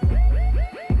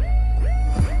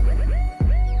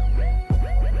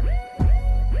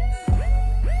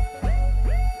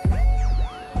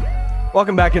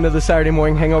 Welcome back into the Saturday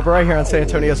Morning Hangover right here on San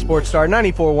Antonio Sports Star,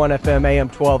 94.1 FM, AM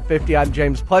 1250. I'm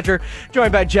James Pledger,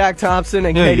 joined by Jack Thompson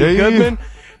and Katie Goodman.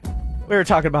 We were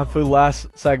talking about food last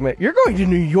segment. You're going to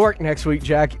New York next week,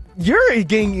 Jack. You're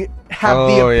going to have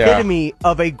the epitome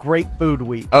of a great food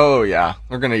week. Oh, yeah.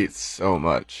 We're going to eat so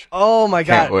much. Oh, my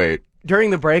God. Can't wait. During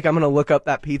the break, I'm going to look up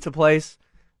that pizza place.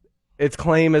 Its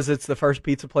claim is it's the first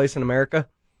pizza place in America.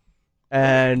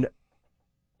 And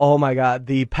oh, my God,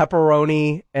 the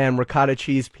pepperoni and ricotta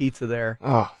cheese pizza there.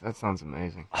 Oh, that sounds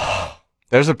amazing.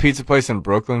 There's a pizza place in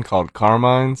Brooklyn called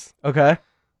Carmine's. Okay.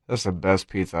 That's the best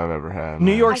pizza I've ever had.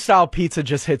 New York-style pizza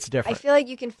just hits different. I feel like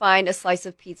you can find a slice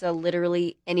of pizza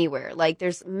literally anywhere. Like,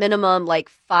 there's minimum,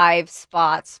 5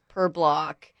 spots per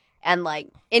block. And,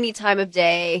 any time of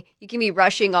day, you can be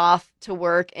rushing off to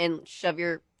work and shove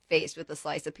your face with a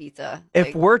slice of pizza.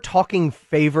 If we're talking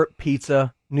favorite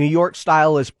pizza, New York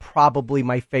style is probably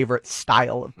my favorite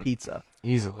style of pizza.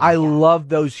 Easily. I love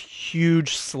those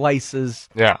huge slices.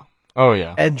 Yeah. Oh,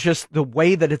 yeah. And just the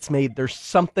way that it's made, there's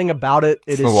something about it.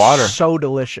 It is so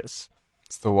delicious.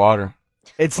 It's the water.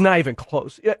 It's not even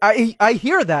close. I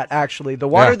hear that, actually. The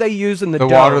water they use in the dough.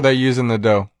 The water they use in the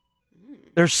dough.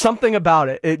 There's something about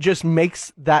it. It just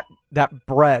makes that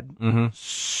bread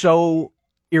so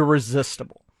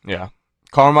irresistible. Yeah.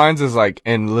 Carmine's is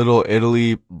in Little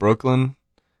Italy, Brooklyn.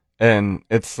 And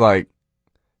it's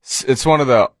it's one of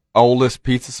the oldest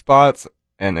pizza spots.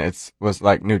 And was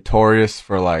notorious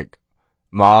for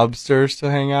mobsters to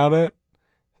hang out at.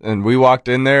 And we walked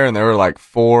in there and there were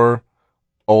 4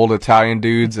 old Italian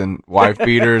dudes and wife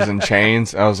beaters and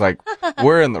chains. I was like,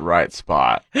 we're in the right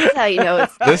spot. That's how you know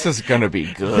this is going to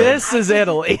be good. This is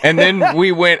Italy. And then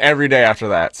we went every day after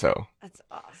that. So that's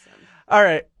awesome. All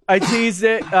right. I teased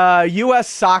it. U.S.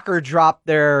 Soccer dropped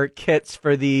their kits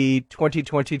for the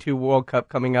 2022 World Cup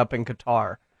coming up in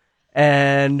Qatar.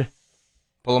 And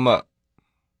pull them up.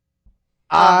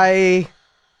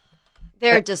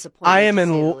 They're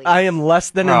disappointing. I am less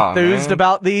than enthused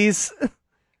about these.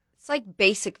 It's like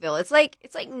Basicville. It's like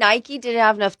Nike didn't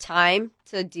have enough time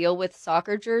to deal with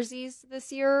soccer jerseys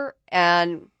this year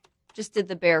and just did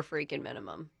the bare freaking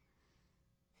minimum.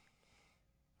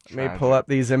 Let me pull up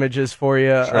these images for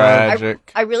you.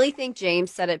 Tragic. I really think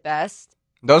James said it best.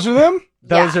 Those are them?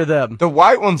 Those are them. The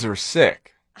white ones are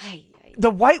sick. The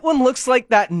white one looks like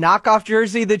that knockoff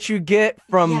jersey that you get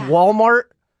from Walmart.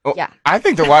 Oh, yeah. I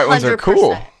think the white ones are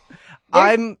cool.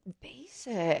 I'm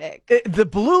basic. The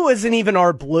blue isn't even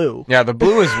our blue. Yeah, the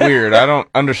blue is weird. I don't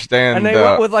understand. And they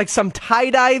went with some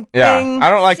tie-dye thing. Yeah,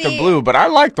 I don't like the blue, but I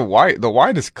like the white. The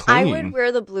white is clean. I would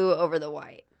wear the blue over the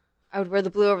white. I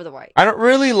don't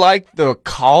really like the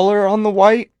collar on the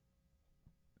white,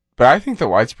 but I think the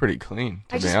white's pretty clean,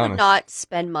 to be honest. I just would not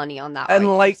spend money on that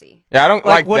and white jersey. Yeah, I don't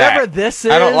like whatever that. This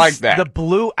is, I don't like that. The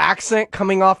blue accent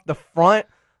coming off the front.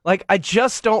 I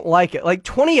just don't like it.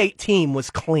 2018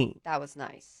 was clean. That was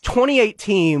nice.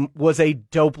 2018 was a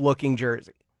dope-looking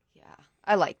jersey. Yeah,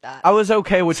 I like that. I was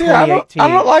okay with 2018. I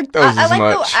don't like those as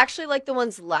much. I actually like the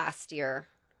ones last year.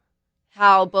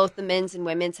 How both the men's and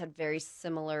women's had very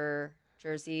similar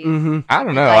jerseys. I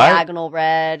don't know. Diagonal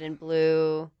red and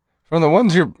blue. From the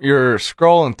ones you're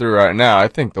scrolling through right now, I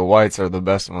think the whites are the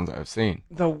best ones I've seen.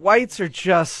 The whites are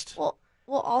just... Well,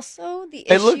 also the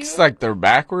issue... It looks like they're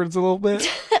backwards a little bit.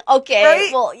 Okay,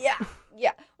 right? well, yeah.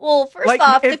 Well, first like,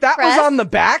 off, if the that crest, was on the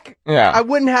back, Yeah. I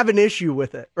wouldn't have an issue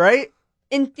with it, right?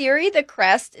 in theory, the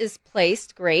crest is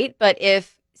placed great, but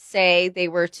if, say, they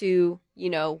were to,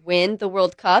 win the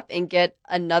World Cup and get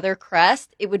another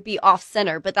crest, it would be off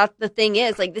center. But that's the thing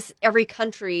is, like, this, every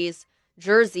country's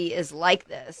jersey is like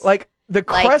this. Like, the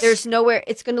crest... Like, there's nowhere,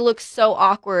 it's going to look so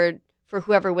awkward for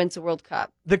whoever wins the World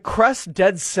Cup. The crest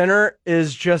dead center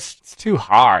is just... It's too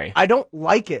high. I don't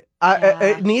like it. Yeah.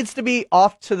 It needs to be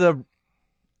off to the...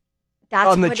 That's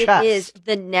on the what chest. it is.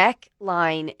 The neck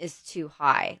line is too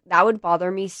high. That would bother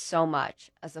me so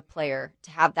much as a player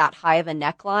to have that high of a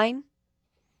neckline.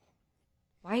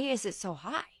 Why is it so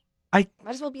high? Might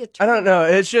as well be a I don't know.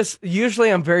 It's just, usually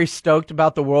I'm very stoked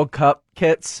about the World Cup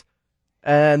kits.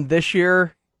 And this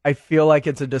year, I feel like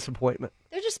it's a disappointment.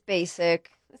 They're just basic.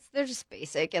 They're just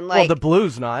basic. And Well, like, the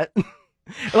blue's not.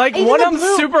 Like, Even one the of them's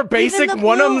blue- super basic, even the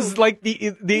one of blue. them's like the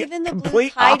even the blue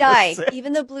complete tie-dye. opposite.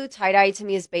 Even the blue tie-dye to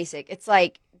me is basic. It's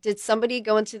like, did somebody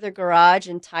go into their garage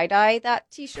and tie-dye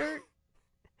that t-shirt?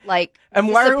 Like, And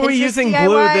is why this a are we Pinterest using DIY?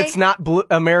 blue that's not blue,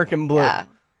 American blue? Yeah.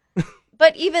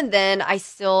 But even then, I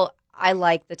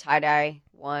like the tie-dye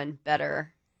one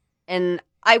better. And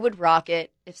I would rock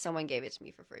it if someone gave it to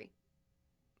me for free.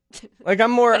 Like,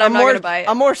 I'm more, But I'm not gonna buy it.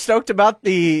 I'm more stoked about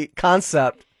the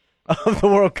concept of the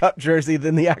World Cup jersey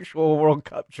than the actual World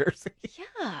Cup jersey.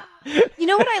 Yeah. You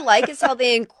know what I like is how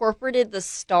they incorporated the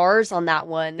stars on that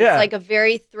one. Yeah. It's like a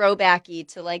very throwbacky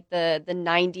to like the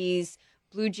 90s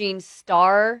blue jeans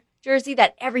star jersey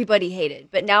that everybody hated.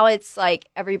 But now it's like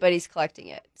everybody's collecting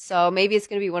it. So maybe it's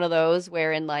going to be one of those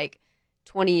where in like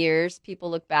 20 years people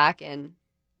look back and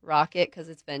rock it because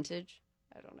it's vintage.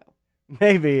 I don't know.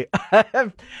 Maybe.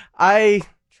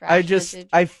 Trash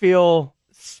I feel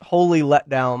wholly let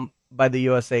down by the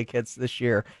USA kits this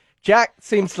year. Jack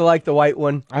seems to like the white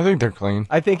one. I think they're clean.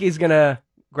 I think he's going to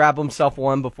grab himself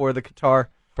one before the Qatar.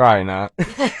 Probably not.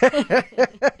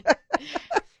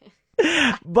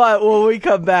 But when we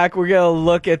come back, we're going to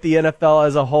look at the NFL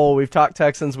as a whole. We've talked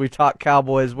Texans, we've talked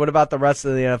Cowboys. What about the rest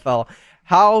of the NFL?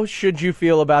 How should you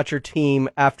feel about your team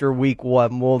after week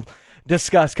one? We'll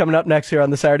discuss coming up next here on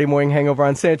the Saturday Morning Hangover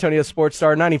on San Antonio Sports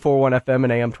Star 94.1 FM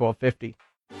and AM 1250.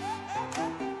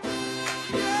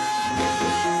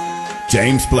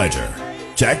 James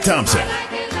Pledger, Jack Thompson.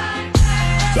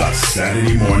 The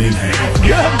Saturday Morning Hangover.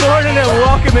 Good morning and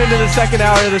welcome into the second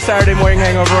hour of the Saturday Morning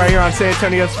Hangover right here on San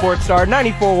Antonio Sports Star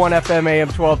 94.1 FM AM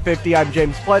 1250. I'm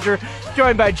James Pledger,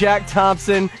 joined by Jack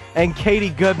Thompson and Katie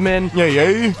Goodman.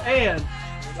 Yay. And,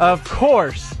 of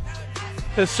course,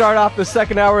 to start off the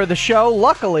second hour of the show,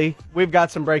 luckily, we've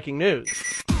got some breaking news.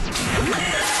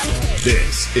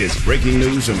 This is breaking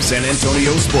news from San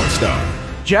Antonio Sports Star.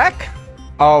 Jack?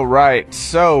 All right,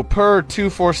 so per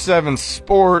 247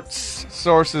 Sports,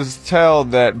 sources tell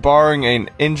that barring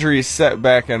an injury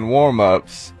setback and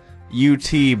warm-ups,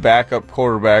 UT backup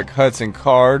quarterback Hudson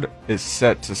Card is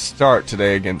set to start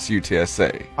today against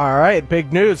UTSA. All right,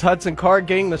 big news. Hudson Card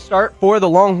getting the start for the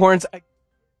Longhorns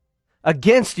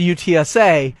against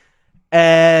UTSA.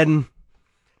 And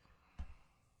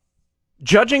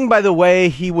judging by the way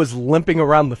he was limping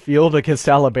around the field against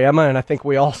Alabama, and I think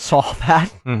we all saw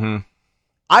that,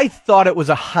 I thought it was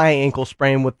a high ankle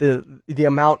sprain with the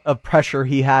amount of pressure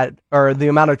he had, or the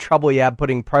amount of trouble he had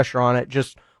putting pressure on it,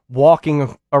 just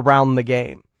walking around the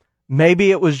game. Maybe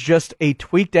it was just a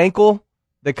tweaked ankle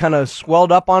that kind of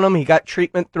swelled up on him. He got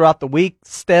treatment throughout the week,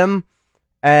 stem,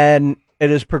 and it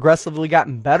has progressively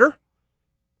gotten better.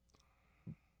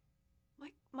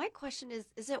 My question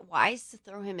is it wise to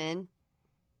throw him in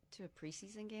to a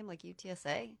preseason game like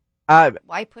UTSA?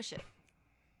 Why push it?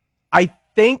 I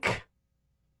think...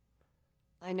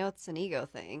 I know it's an ego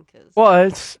thing.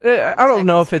 Well, I don't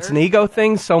know if it's an ego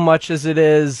thing so much as it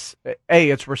is,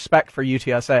 it's respect for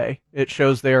UTSA. It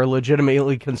shows they are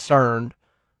legitimately concerned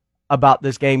about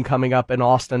this game coming up in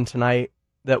Austin tonight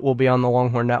that will be on the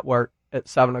Longhorn Network at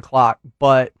 7 o'clock.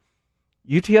 But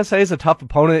UTSA is a tough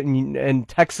opponent, and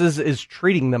Texas is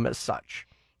treating them as such.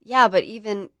 Yeah, but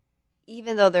even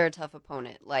though they're a tough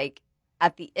opponent, like,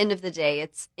 at the end of the day,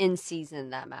 it's in season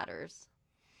that matters.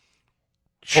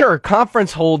 Sure,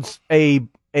 conference holds a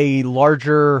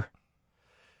larger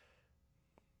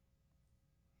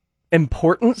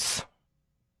importance,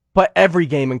 but every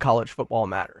game in college football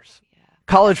matters. Yeah,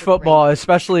 College football,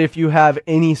 especially if you have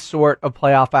any sort of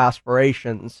playoff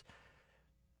aspirations,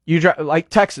 like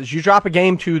Texas, you drop a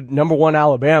game to number 1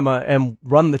 Alabama and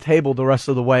run the table the rest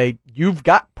of the way, you've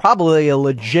got probably a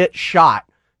legit shot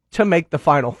to make the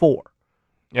Final Four.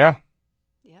 Yeah.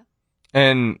 Yeah.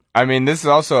 And, I mean, this is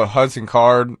also a Hudson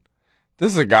Card.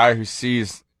 This is a guy who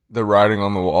sees the writing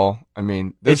on the wall. I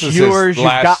mean, this It's is yours. his You've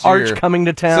last got Arch year. coming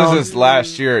to This town. is his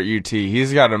last year at UT.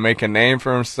 He's got to make a name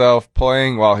for himself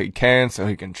playing while he can so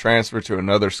he can transfer to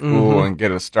another school and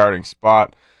get a starting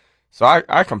spot. So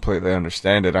I completely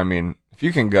understand it. I mean, if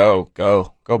you can go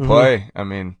play. I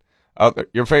mean,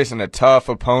 you're facing a tough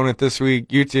opponent this week.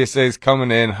 UTSA's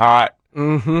coming in hot.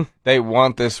 They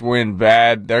want this win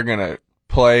bad. They're going to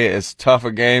play as tough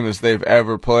a game as they've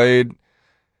ever played.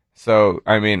 So,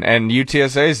 I mean, and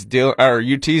UT's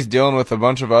dealing with a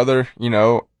bunch of other,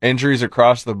 injuries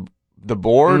across the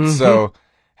board. So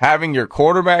having your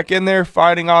quarterback in there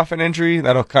fighting off an injury,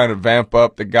 that'll kind of vamp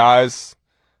up the guys.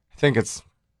 I think it's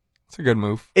a good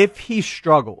move. If he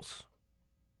struggles,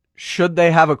 should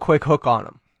they have a quick hook on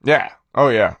him? Yeah. Oh,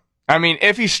 yeah. I mean,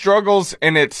 if he struggles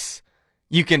and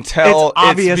you can tell It's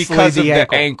obviously because of the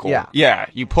the ankle. ankle. Yeah,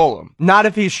 you pull him. Not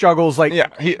if he struggles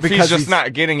If he's just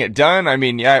not getting it done. I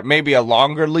mean, yeah, maybe a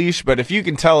longer leash, but if you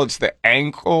can tell it's the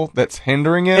ankle that's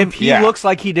hindering him. If he looks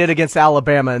like he did against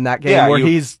Alabama in that game where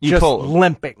he's you just pull him.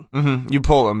 limping. You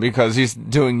pull him because he's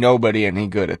doing nobody any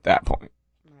good at that point.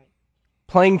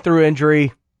 Playing through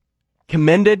injury,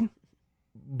 commended,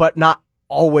 but not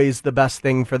always the best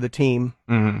thing for the team,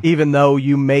 even though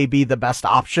you may be the best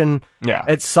option. Yeah.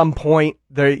 At some point,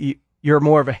 you're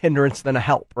more of a hindrance than a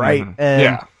help, right?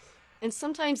 And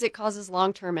sometimes it causes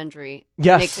long-term injury.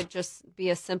 Yes. And it could just be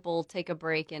a simple take a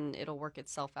break and it'll work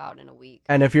itself out in a week.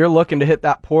 And if you're looking to hit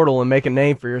that portal and make a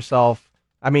name for yourself,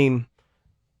 I mean,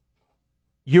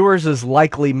 Ewers is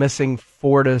likely missing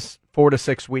 4 to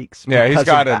 6 weeks. Yeah, he's because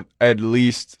got of that. at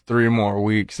least 3 more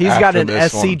weeks. He's got an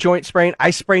this SC one. joint sprain.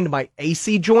 I sprained my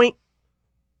AC joint.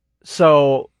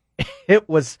 So it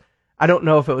was, I don't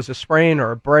know if it was a sprain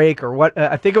or a break or what.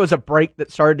 I think it was a break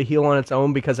that started to heal on its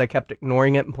own because I kept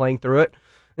ignoring it and playing through it.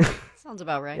 Sounds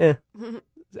about right. Yeah.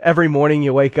 Every morning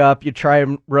you wake up, you try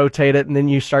and rotate it, and then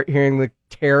you start hearing the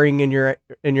tearing in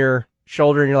your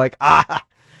shoulder, and you're like, ah.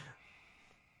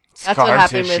 That's what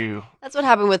happened that's what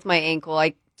happened with my ankle.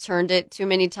 I turned it too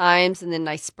many times, and then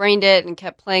I sprained it and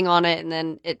kept playing on it, and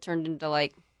then it turned into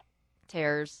like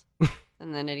tears,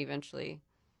 and then it eventually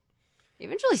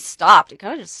stopped. It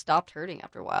kind of just stopped hurting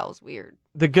after a while. It was weird.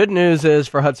 The good news is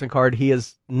for Hudson Card, he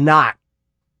is not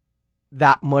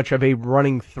that much of a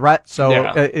running threat. So,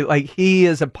 he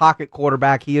is a pocket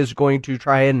quarterback. He is going to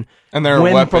try and there are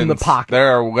win weapons from the pocket. There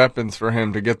are weapons for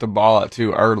him to get the ball at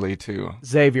too early, too.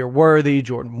 Xavier Worthy,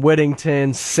 Jordan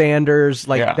Whittington, Sanders,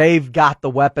 they've got the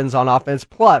weapons on offense.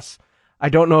 Plus, I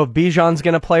don't know if Bijan's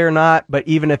going to play or not, but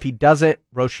even if he doesn't,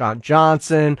 Roshan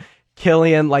Johnson,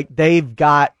 Killian, they've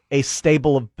got a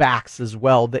stable of backs as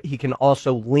well that he can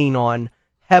also lean on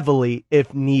heavily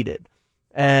if needed.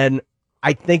 And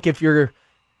I think if you're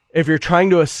trying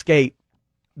to escape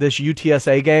this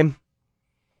UTSA game,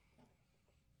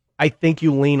 I think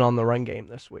you lean on the run game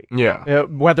this week. Yeah.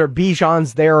 Whether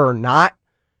Bijan's there or not,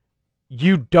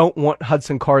 you don't want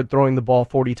Hudson Card throwing the ball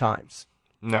 40 times.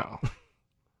 No.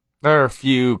 There are a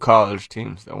few college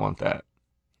teams that want that.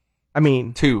 I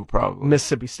mean, 2 probably.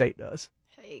 Mississippi State does.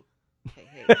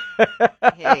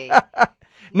 Hey.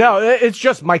 No, it's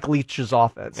just Mike Leach's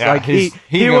offense. Yeah,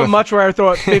 he would much rather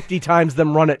throw it 50 times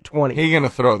than run it 20. He's going to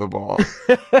throw the ball.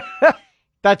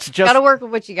 That's just gotta work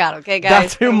with what you got, okay, guys?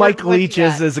 That's who Mike Leach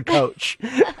is as a coach.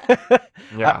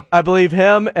 Yeah. I believe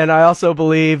him, and I also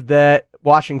believe that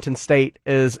Washington State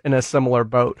is in a similar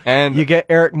boat. And you get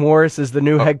Eric Morris as the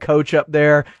new head coach up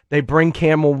there. They bring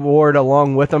Campbell Ward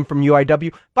along with them from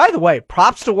UIW. By the way,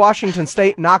 props to Washington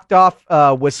State. Knocked off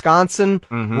Wisconsin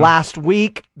last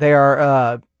week. They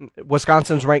are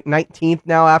Wisconsin's ranked 19th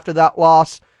now after that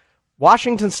loss.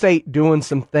 Washington State doing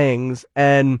some things.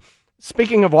 And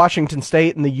speaking of Washington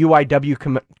State and the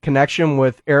UIW connection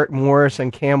with Eric Morris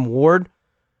and Cam Ward,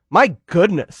 my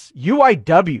goodness,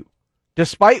 UIW.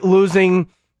 Despite losing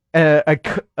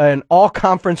an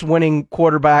all-conference winning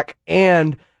quarterback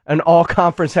and an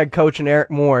all-conference head coach in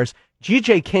Eric Morris,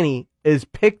 G.J. Kinney is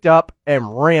picked up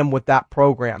and ran with that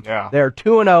program. Yeah. They're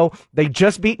 2-0. They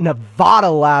just beat Nevada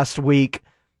last week,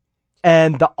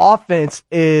 and the offense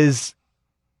it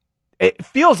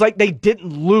feels like they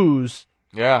didn't lose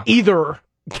either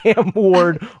Cam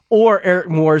Ward or Eric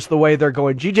Morris the way they're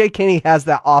going. G.J. Kinney has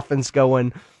that offense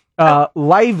going.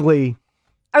 Lively.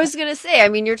 I was going to say, I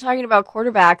mean, you're talking about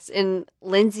quarterbacks in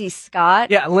Lindsey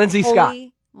Scott. Yeah, Lindsey Scott.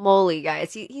 Holy moly,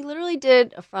 guys. He literally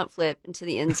did a front flip into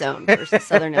the end zone versus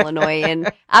Southern Illinois. And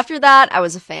after that, I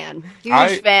was a fan.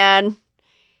 Huge fan.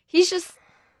 He's just...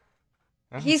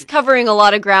 He's covering a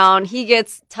lot of ground. He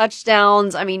gets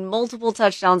touchdowns. I mean, multiple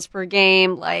touchdowns per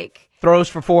game. Like throws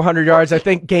for 400 yards. I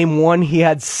think game 1 he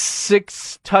had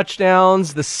 6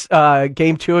 touchdowns. This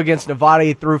game 2 against Nevada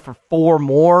he threw for 4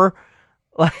 more.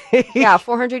 Yeah,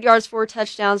 400 yards, 4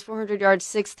 touchdowns. 400 yards,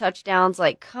 6 touchdowns.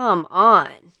 Like, come on.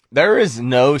 There is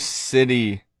no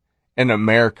city in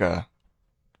America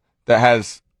that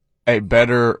has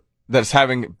that's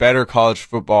having better college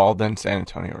football than San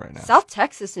Antonio right now. South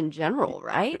Texas in general,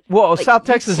 right? Well, Like South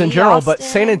Texas in general, but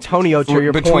San Antonio, to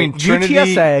your Between point, Trinity,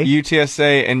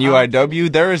 UTSA, and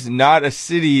UIW, there is not a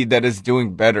city that is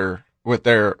doing better with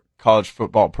their college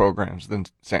football programs than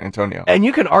San Antonio. And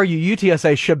you can argue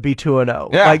UTSA should be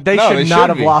 2-0. Yeah, like they should not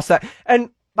have be. lost that. And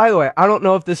by the way, I don't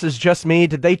know if this is just me.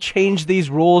 Did they change these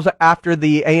rules after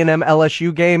the A&M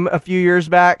LSU game a few years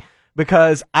back?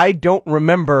 Because I don't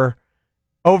remember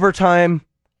overtime,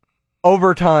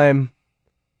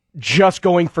 just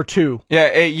going for 2. Yeah,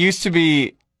 it used to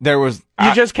be there was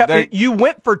You just kept you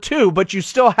went for 2, but you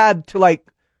still had to like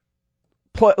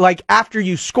after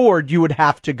you scored, you would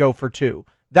have to go for 2.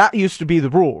 That used to be the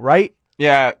rule, right?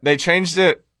 Yeah, they changed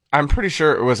it. I'm pretty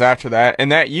sure it was after that,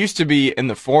 and that used to be in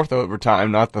the 4th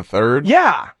overtime, not the 3rd.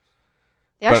 Yeah.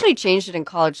 They actually changed it in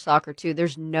college soccer too.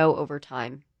 There's no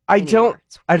overtime. I anymore.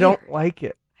 don't like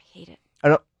it. I hate it.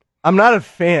 I'm not a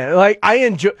fan. Like I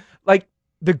enjoy one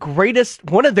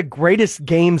of the greatest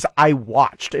games I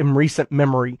watched in recent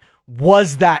memory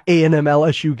was that A&M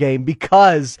LSU game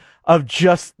because of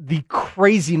just the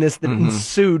craziness that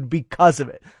ensued because of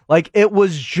it. Like it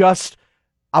was just,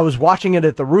 I was watching it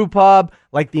at the Rupub,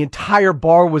 like the entire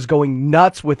bar was going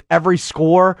nuts with every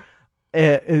score.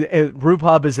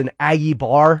 Rupub is an Aggie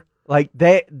bar. Like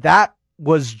that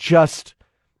was just,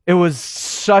 it was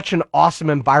such an awesome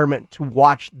environment to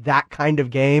watch that kind of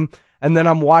game. And then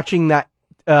I'm watching that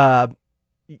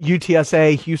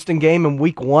UTSA Houston game in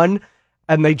week 1,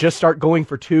 and they just start going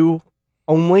for 2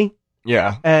 only.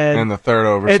 Yeah, and the 3rd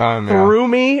overtime. It threw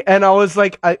me, and I was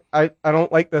like, I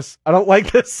don't like this. I don't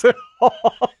like this at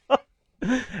all.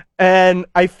 And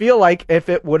I feel like if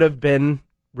it would have been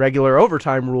regular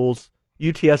overtime rules,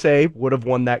 UTSA would have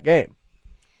won that game.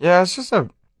 Yeah, it's just a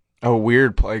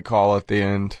weird play call at the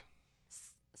end.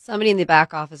 Somebody in the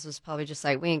back office was probably just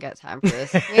like, we ain't got time for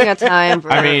this. We ain't got time for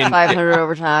 500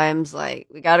 overtimes. Like,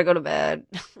 we got to go to bed.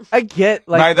 I get,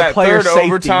 like, by the that player 3rd safety.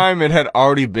 Overtime, it had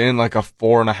already been like a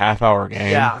 4.5-hour game.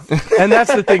 Yeah. And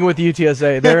that's the thing with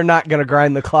UTSA. They're not going to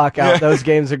grind the clock out. Those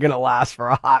games are going to last for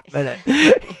a hot minute.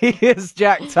 He is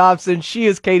Jack Thompson. She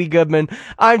is Katie Goodman.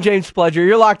 I'm James Pledger.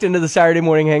 You're locked into the Saturday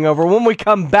Morning Hangover. When we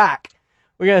come back,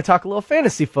 we're going to talk a little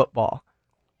fantasy football.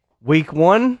 Week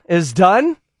 1 is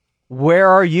done. Where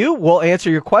are you? We'll answer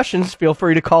your questions. Feel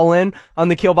free to call in on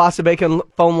the Kielbasa Bacon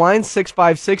phone line,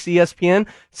 656-ESPN,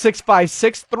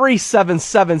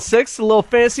 656-3776. A little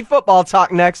fantasy football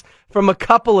talk next from a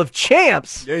couple of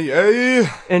champs.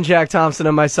 Yeah. And Jack Thompson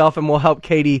and myself, and we'll help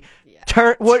Katie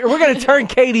turn. We're going to turn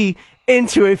Katie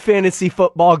into a fantasy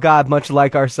football god, much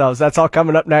like ourselves. That's all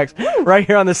coming up next, right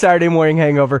here on the Saturday Morning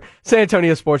Hangover. San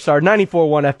Antonio Sports Star,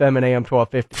 94.1 FM and AM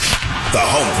 1250. The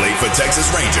home plate for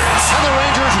Texas Rangers. And the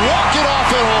Rangers walk it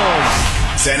off at home.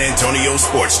 San Antonio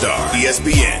Sports Star,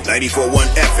 ESPN 94.1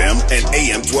 FM and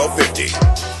AM 1250.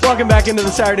 Welcome back into the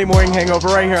Saturday Morning Hangover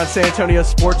right here on San Antonio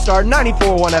Sports Star,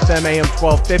 94.1 FM, AM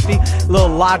 1250. A little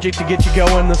logic to get you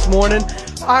going this morning.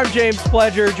 I'm James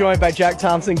Pledger, joined by Jack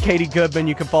Thompson, Katie Goodman.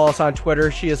 You can follow us on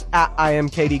Twitter. She is at I am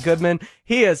Katie Goodman.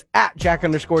 He is at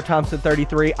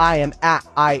Jack_Thompson33. I am at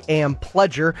I am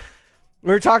Pledger.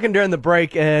 We were talking during the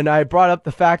break, and I brought up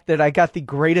the fact that I got the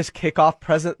greatest kickoff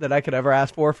present that I could ever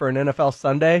ask for an NFL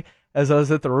Sunday as I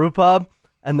was at the Rupub,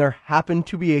 and there happened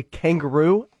to be a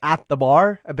kangaroo at the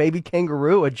bar, a baby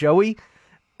kangaroo, a Joey,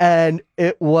 and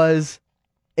it was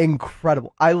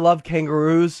incredible. I love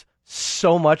kangaroos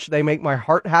so much. They make my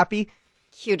heart happy.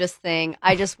 Cutest thing.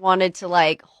 I just wanted to,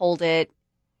 like, hold it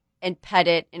and pet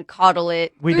it and coddle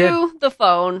it through the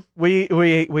phone. We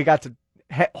got to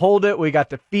hold it. We got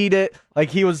to feed it. Like,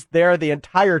 he was there the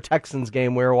entire Texans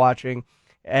game we were watching.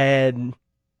 And,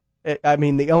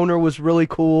 the owner was really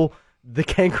cool. The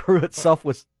kangaroo itself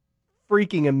was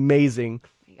freaking amazing.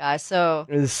 Yeah, so...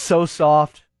 It was so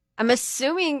soft. I'm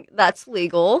assuming that's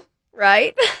legal,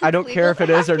 right? I don't care if it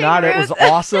is or not. It was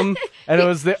awesome. And it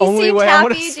was the only way I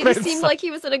want to spend. Did he seem like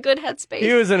he was in a good headspace?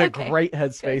 He was in a great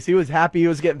headspace. Good. He was happy. He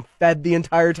was getting fed the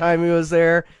entire time he was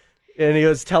there. And he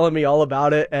was telling me all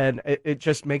about it, and it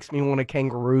just makes me want a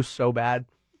kangaroo so bad.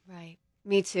 Right.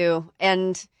 Me too.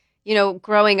 And,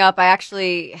 growing up, I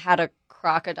actually had a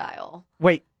crocodile.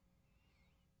 Wait.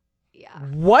 Yeah.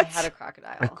 What? I had a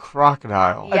crocodile. A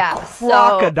crocodile. Yeah. A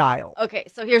crocodile. Okay,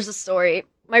 so here's the story.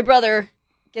 My brother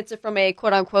gets it from a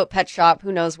quote-unquote pet shop,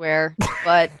 who knows where,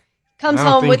 but comes I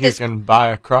don't home think with you this. can buy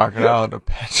a crocodile at a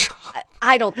pet shop.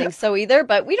 I don't think so either,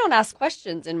 but we don't ask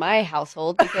questions in my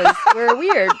household because we're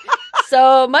weird.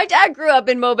 So my dad grew up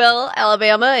in Mobile,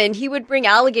 Alabama, and he would bring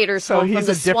alligators So home he's from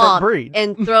the a different swamp breed.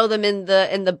 and throw them in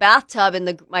the bathtub,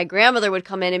 and my grandmother would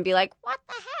come in and be like, "What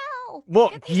the hell? Well,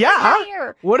 Get these things out of yeah.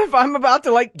 here." What if I'm about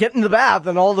to get in the bath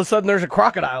and all of a sudden there's a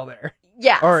crocodile there?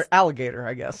 Yeah. Or alligator,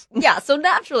 I guess. Yeah, so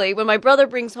naturally, when my brother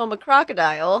brings home a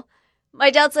crocodile,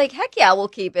 my dad's like, "Heck yeah, we'll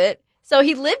keep it." So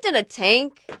he lived in a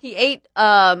tank. He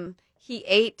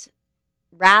ate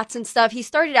rats and stuff. He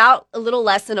started out a little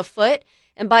less than a foot,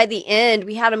 and by the end,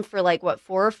 we had him for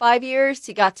 4 or 5 years.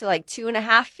 He got to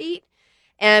 2.5 feet,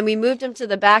 and we moved him to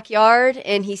the backyard,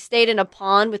 and he stayed in a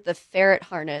pond with the ferret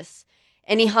harness,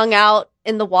 and he hung out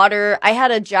in the water. I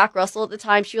had a Jack Russell at the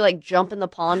time. She would jump in the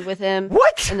pond with him.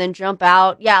 What? And then jump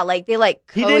out. Yeah, they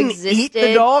coexisted. He didn't eat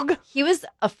the dog? He was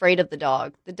afraid of the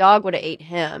dog. The dog would have ate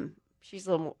him.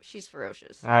 She's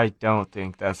ferocious. I don't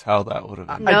think that's how that would have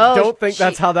been. I don't think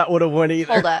that's how that would have went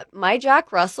either. Hold up. My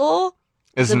Jack Russell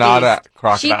It's a not beast. a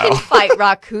crocodile. She can fight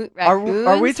raccoons.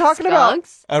 Are we talking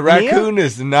skunks. A raccoon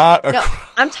is not a No,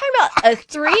 I'm talking about a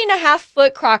 3.5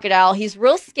 foot crocodile. He's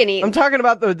real skinny. I'm talking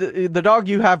about the dog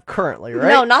you have currently, right?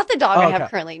 No, not the dog I okay. have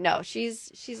currently. No,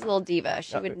 she's a little diva.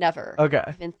 She would never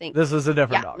even think. This is a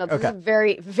different yeah, dog. No, this okay. is a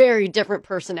very, very different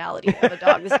personality of a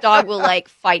dog. This dog will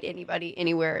fight anybody,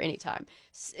 anywhere, anytime,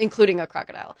 including a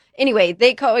crocodile. Anyway,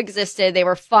 they coexisted. They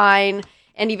were fine.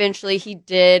 And eventually he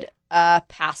did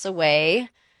pass away.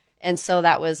 And so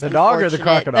that was the dog or the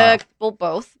crocodile? Well,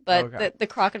 both, but okay. the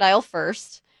crocodile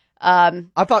first. I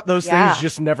thought those things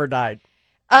just never died.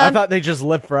 I thought they just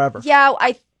lived forever. Yeah,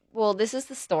 well, this is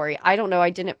the story. I don't know. I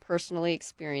didn't personally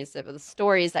experience it, but the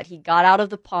story is that he got out of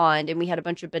the pond, and we had a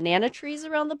bunch of banana trees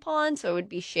around the pond, so it would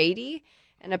be shady.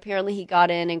 And apparently he got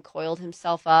in and coiled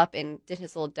himself up and did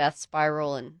his little death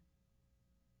spiral and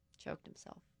choked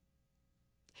himself.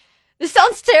 This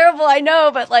sounds terrible, I know,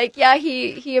 but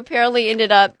he apparently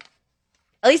ended up.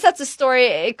 At least that's a story.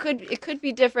 It could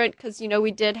be different because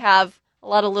we did have a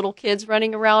lot of little kids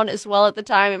running around as well at the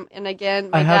time. And again,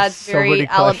 my dad's very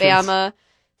Alabama,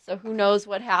 so who knows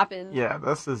what happened? Yeah,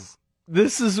 this is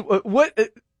what's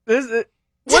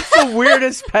the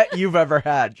weirdest pet you've ever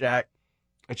had, Jack?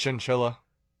 a chinchilla.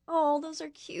 Oh, those are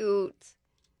cute.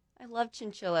 I love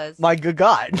chinchillas. My good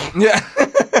God. Yeah.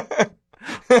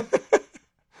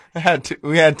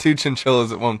 We had 2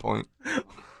 chinchillas at one point.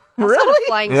 Really? A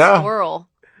flying Yeah. squirrel.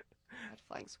 I had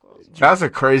flying squirrels. That's a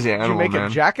crazy Did animal, you make man. a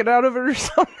jacket out of it or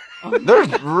something? They're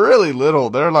really little.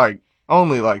 They're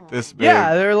only this big.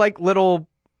 Yeah, they're little.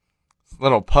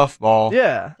 Little puffball.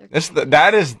 Yeah.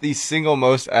 That is the single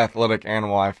most athletic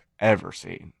animal I've ever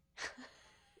seen.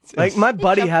 My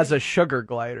buddy has a sugar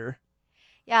glider.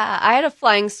 Yeah, I had a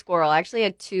flying squirrel. I actually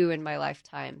had 2 in my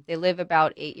lifetime. They live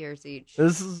about 8 years each.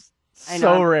 This is I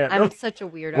know, so random. I'm such a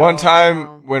weirdo. One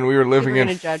time when we were living People are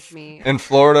gonna judge me. in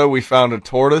Florida, we found a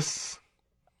tortoise,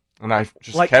 and I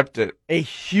just kept it. A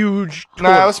huge tortoise.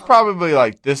 No, it was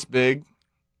probably this big,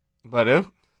 but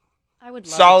I would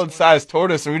love solid sized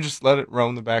tortoise, and we just let it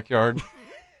roam the backyard.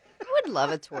 I would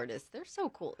love a tortoise. They're so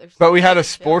cool. But we had a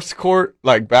sports court,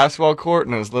 basketball court,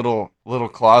 and it was little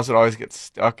claws that always get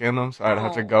stuck in them, so I'd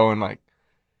have to go and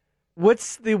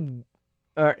What's the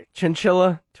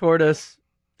chinchilla, tortoise?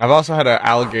 I've also had an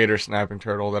alligator snapping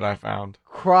turtle that I found.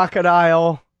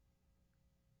 Crocodile,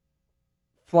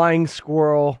 flying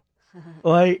squirrel.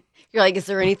 You're is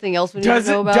there anything else we need to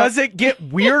know about? Does it get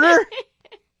weirder?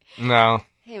 No.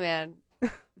 Hey, man.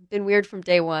 Been weird from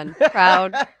day one.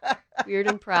 Proud. Weird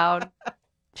and proud.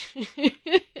 I'm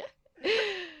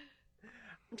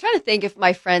trying to think if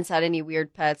my friends had any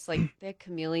weird pets. They had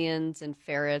chameleons and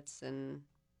ferrets and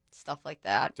stuff like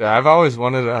that. Yeah, I've always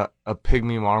wanted a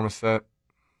pygmy marmoset.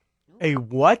 A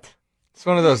what? It's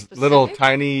one of those little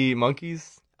tiny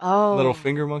monkeys. Oh. Little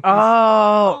finger monkeys.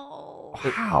 Oh.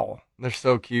 Wow. They're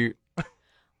so cute.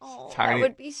 Oh, tiny. that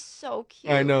would be so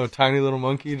cute. I know, tiny little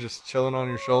monkey just chilling on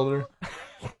your shoulder.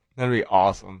 That'd be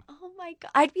awesome. Oh my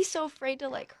God. I'd be so afraid to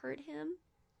hurt him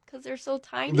because they're so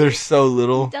tiny. They're so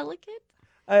little. Delicate.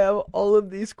 I have all of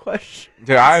these questions.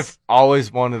 Dude, I've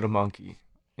always wanted a monkey.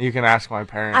 You can ask my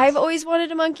parents. I've always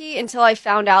wanted a monkey until I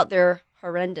found out they're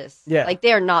horrendous. Yeah.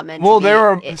 They are not meant to be. There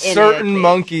are in certain a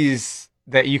monkeys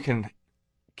that you can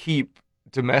keep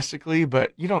domestically,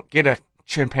 but you don't get a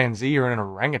chimpanzee or an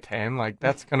orangutan.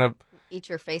 That's gonna eat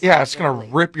your face. Yeah, it's gonna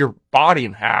rip your body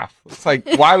in half. It's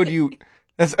why would you?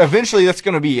 That's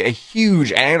gonna be a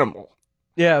huge animal.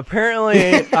 Yeah, apparently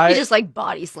He just like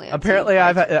body slams. Apparently,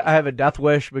 I have a death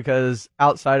wish because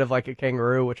outside of like a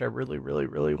kangaroo, which I really, really,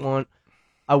 really want,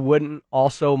 I wouldn't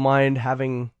also mind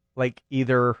having like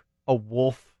either a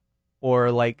wolf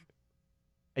or like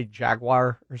a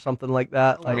jaguar or something like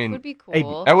that. Like, I mean, would be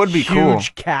cool. that would be cool.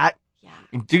 Huge cat. Yeah.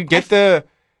 Dude,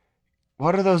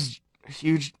 what are those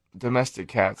huge domestic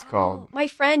cats called? My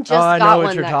friend just I know got what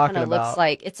one you're that talking kind of looks about.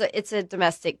 like it's a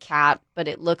domestic cat, but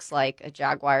it looks like a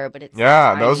jaguar, but it's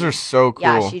Yeah, tiny. those are so cool.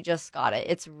 Yeah, she just got it.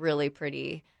 It's really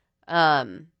pretty.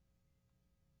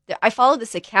 I follow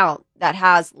this account that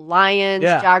has lions,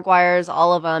 Yeah. jaguars,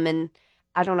 all of them, and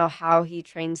I don't know how he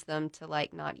trains them to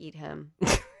like not eat him.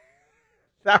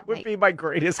 That would be my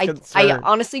greatest I concern.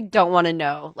 honestly don't want to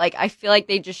know. Like, I feel like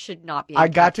they just should not be. In I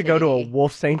got to go to a captivity.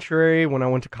 wolf sanctuary when I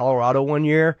went to Colorado one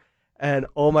year, and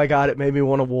oh my god, it made me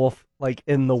want a wolf like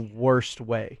in the worst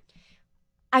way.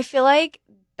 I feel like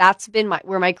that's been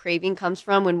where my craving comes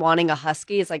from when wanting a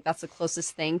husky. Is like that's the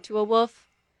closest thing to a wolf.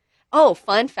 Oh,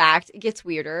 fun fact! It gets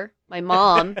weirder. My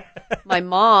mom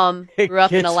It grew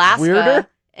up in gets Alaska weirder?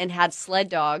 and had sled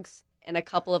dogs, and a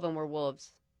couple of them were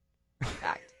wolves.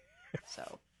 Fact.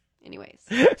 So, anyways,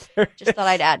 just thought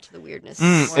I'd add to the weirdness.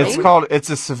 this morning. It's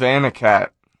a Savannah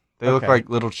cat. They look Okay. like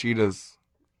little cheetahs.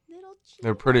 Little cheetahs.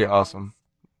 They're pretty awesome.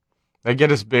 They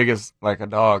get as big as like a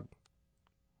dog.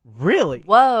 Really?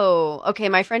 Whoa. Okay,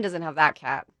 my friend doesn't have that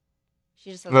cat.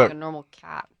 She just has Look. like a normal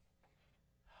cat.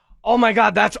 Oh my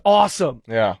god, that's awesome.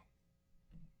 Yeah.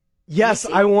 Yes,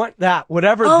 see. I want that.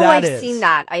 Whatever Oh, that I've is. seen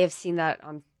that. I have seen that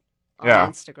on Yeah.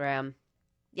 Instagram.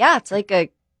 Yeah, it's like a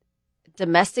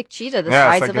domestic cheetah the Yeah,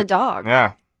 it's size like of a dog.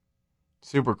 Yeah.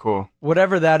 Super cool.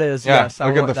 Whatever that is. Yeah. Yes, I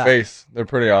Look at want the that. face. They're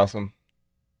pretty awesome.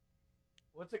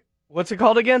 What's it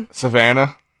called again?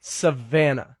 Savannah.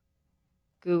 Savannah.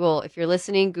 Google, if you're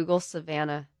listening, Google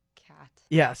Savannah cat.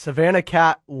 Yeah, Savannah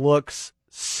cat looks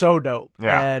so dope.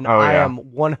 Yeah. And Oh, I yeah. am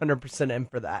 100% in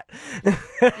for that.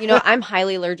 You know, I'm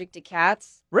highly allergic to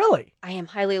cats. Really? I am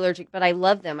highly allergic, but I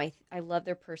love them. I love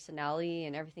their personality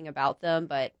and everything about them,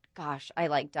 but gosh, I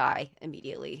like die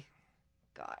immediately.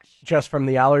 Gosh. Just from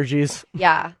the allergies?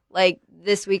 Yeah, like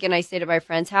this weekend I stayed at my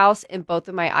friend's house and both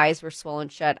of my eyes were swollen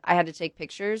shut. I had to take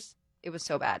pictures. It was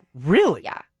so bad. Really?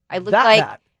 Yeah. I looked That like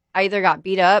bad? I either got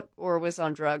beat up or was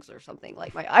on drugs or something.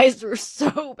 Like my eyes were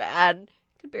so bad.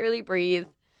 Could barely breathe.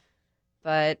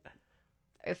 But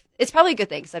it's probably a good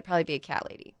thing because I'd probably be a cat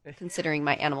lady considering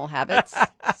my animal habits.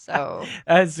 So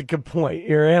That's a good point.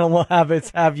 Your animal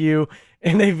habits have you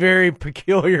in a very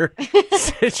peculiar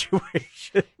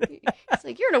situation. it's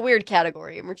like you're in a weird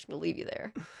category and we're just going to leave you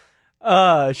there.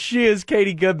 She is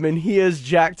Katie Goodman. He is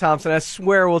Jack Thompson. I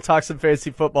swear we'll talk some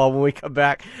fantasy football when we come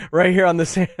back right here on the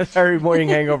Saturday Morning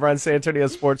Hangover on San Antonio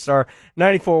Sports Star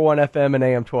 94.1 FM and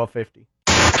AM 1250.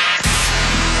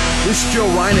 This is Joe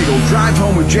Reinigle. Drive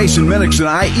home with Jason Minix and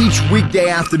I each weekday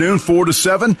afternoon, 4 to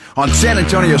 7 on San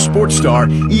Antonio Sports Star,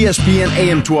 ESPN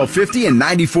AM 1250 and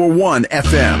 94.1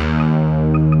 FM.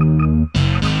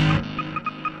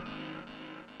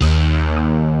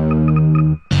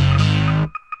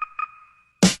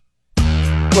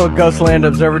 Little Ghostland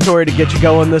Observatory to get you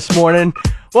going this morning.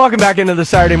 Welcome back into the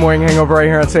Saturday Morning Hangover right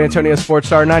here on San Antonio Sports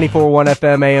Star 94.1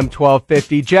 FM AM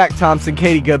 1250. Jack Thompson,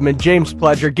 Katie Goodman, James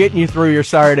Pledger getting you through your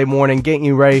Saturday morning, getting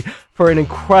you ready for an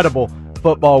incredible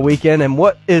football weekend. And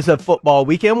what is a football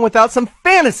weekend without some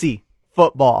fantasy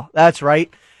football? That's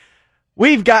right.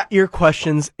 We've got your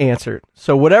questions answered.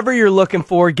 So whatever you're looking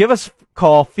for, give us a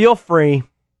call. Feel free.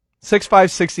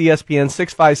 656-ESPN,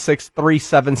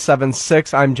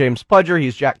 656-3776. I'm James Pledger.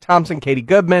 He's Jack Thompson, Katie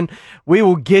Goodman. We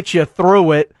will get you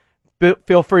through it.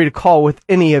 Feel free to call with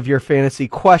any of your fantasy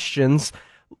questions.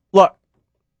 Look,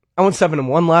 I went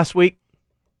 7-1 last week.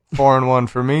 4-1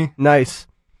 for me. Nice.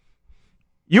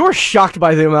 You were shocked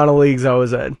by the amount of leagues I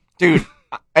was in. Dude,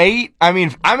 8? I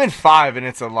mean, I'm in 5 and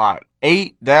it's a lot.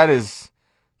 8, that's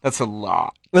a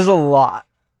lot. There's a lot.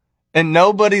 And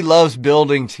nobody loves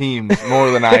building teams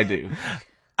more than I do.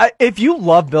 If you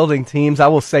love building teams, I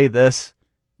will say this.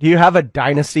 Do you have a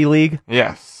dynasty league?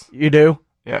 Yes. You do?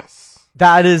 Yes.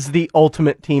 That is the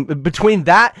ultimate team. Between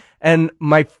that and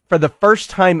for the first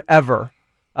time ever,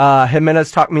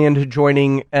 Jimenez talked me into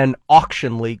joining an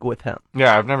auction league with him.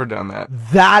 Yeah, I've never done that.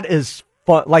 That is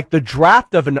fun. Like the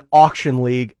draft of an auction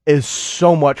league is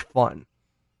so much fun.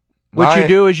 What you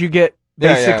do is you get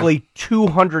basically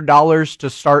 $200 to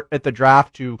start at the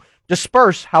draft to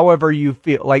disperse however you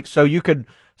feel. Like, so you could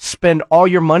spend all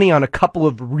your money on a couple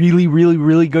of really, really,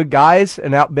 really good guys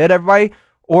and outbid everybody,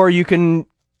 or you can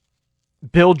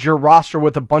build your roster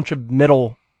with a bunch of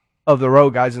middle of the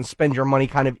road guys and spend your money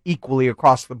kind of equally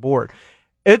across the board.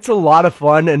 It's a lot of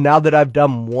fun, and now that I've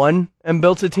done one and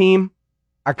built a team,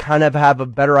 I kind of have a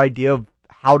better idea of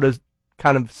how to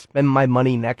kind of spend my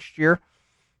money next year.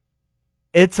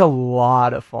 It's a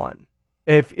lot of fun.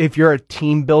 If you're a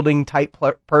team building type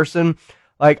person,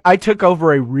 like I took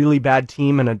over a really bad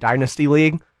team in a dynasty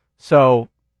league. So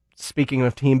speaking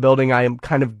of team building, I am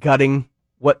kind of gutting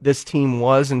what this team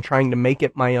was and trying to make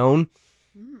it my own.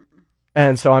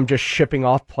 And so I'm just shipping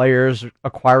off players,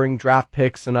 acquiring draft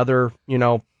picks and other,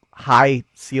 high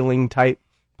ceiling type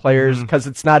players, because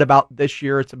it's not about this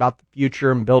year, it's about the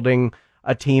future and building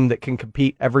a team that can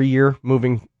compete every year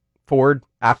moving forward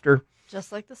after.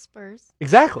 Just like the Spurs.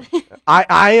 Exactly.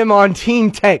 I am on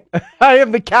Team Tank. I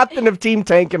am the captain of Team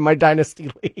Tank in my dynasty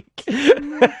league.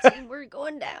 We're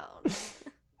going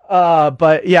down.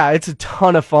 But yeah, it's a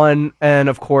ton of fun, and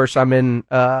of course I'm in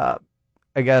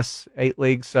I guess 8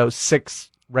 leagues, so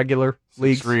 6 regular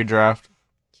leagues. Redraft.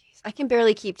 Jeez, I can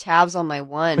barely keep tabs on my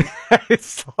one. I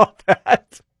saw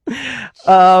that.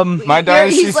 My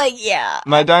dynasty's, he's like, yeah.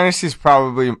 My dynasty's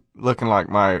probably looking like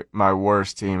my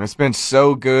worst team. It's been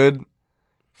so good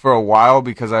for a while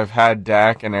because I've had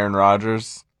Dak and Aaron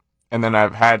Rodgers, and then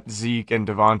I've had Zeke and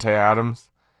Devontae Adams.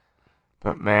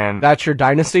 But man, that's your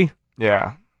dynasty?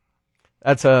 Yeah.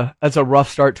 That's a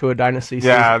rough start to a dynasty season.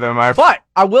 Yeah, but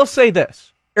I will say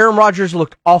this. Aaron Rodgers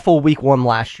looked awful week 1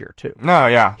 last year, too. No,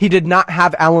 yeah. He did not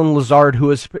have Alan Lazard, who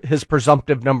was his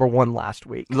presumptive number 1 last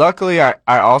week. Luckily, I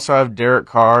also have Derek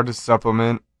Carr to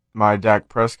supplement my Dak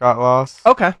Prescott loss.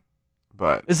 Okay.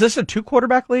 But is this a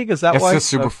 2-quarterback league? Is that why? It's a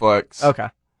super flex. Okay.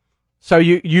 So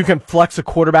you can flex a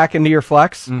quarterback into your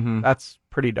flex? Mm-hmm. That's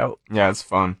pretty dope. Yeah, it's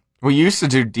fun. We used to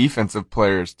do defensive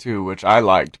players, too, which I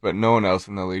liked, but no one else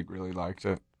in the league really liked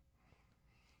it.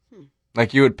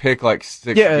 Like, you would pick, 6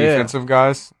 defensive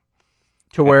guys.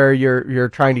 To where you're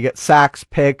trying to get sacks,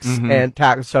 picks, and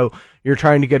tackles. So you're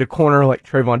trying to get a corner like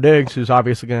Trayvon Diggs, who's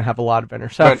obviously going to have a lot of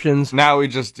interceptions. But now we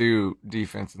just do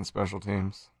defense and special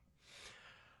teams.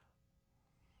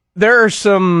 There are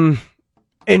some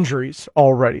injuries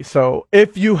already. So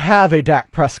if you have a Dak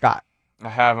Prescott. I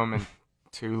have him in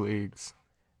 2 leagues.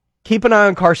 Keep an eye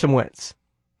on Carson Wentz.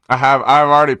 I've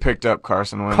already picked up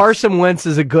Carson Wentz. Carson Wentz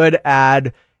is a good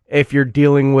add if you're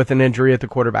dealing with an injury at the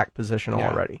quarterback position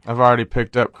already. I've already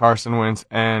picked up Carson Wentz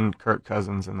and Kirk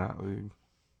Cousins in that league.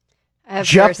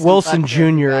 Jeff Wilson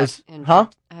Jr. is... Huh?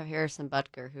 I have Harrison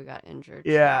Butker, who got injured.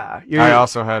 Yeah. I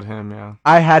also had him, yeah.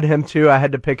 I had him, too. I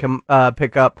had to pick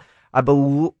up... I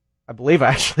believe I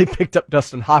actually picked up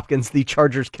Dustin Hopkins, the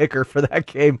Chargers kicker, for that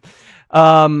game.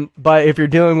 But if you're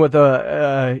dealing with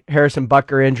a Harrison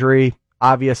Butker injury,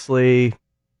 obviously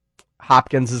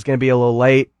Hopkins is going to be a little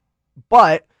late.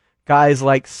 But guys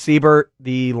like Siebert,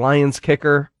 the Lions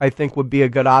kicker, I think would be a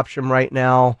good option right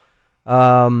now.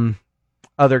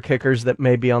 Other kickers that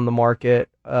may be on the market,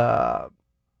 Suckup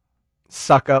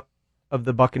of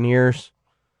the Buccaneers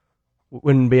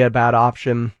wouldn't be a bad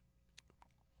option.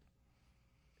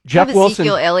 Jeff Wilson.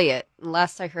 Ezekiel Elliott.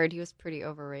 Last I heard, he was pretty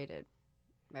overrated,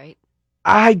 right?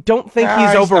 I don't think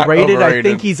he's overrated. I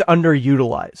think he's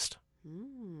underutilized.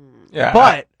 Yeah,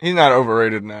 but he's not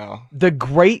overrated now. The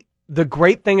great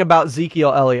thing about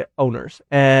Ezekiel Elliott owners,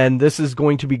 and this is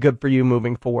going to be good for you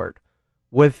moving forward,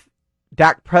 with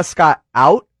Dak Prescott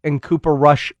out and Cooper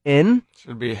Rush in,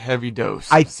 should be a heavy dose.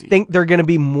 I think they're going to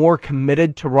be more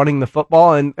committed to running the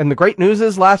football. And the great news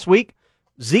is last week,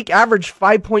 Zeke averaged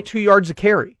 5.2 yards a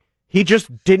carry. He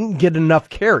just didn't get enough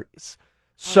carries.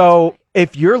 So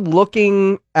if you're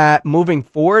looking at moving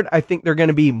forward, I think they're going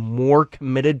to be more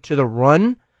committed to the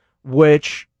run,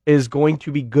 which is going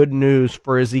to be good news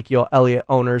for Ezekiel Elliott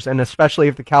owners, and especially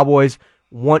if the Cowboys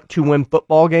want to win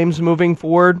football games moving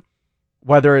forward,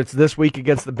 whether it's this week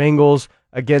against the Bengals,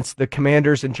 against the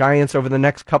Commanders and Giants over the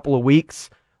next couple of weeks.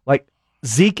 Like,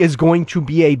 Zeke is going to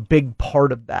be a big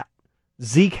part of that.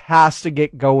 Zeke has to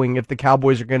get going if the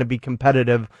Cowboys are going to be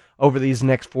competitive over these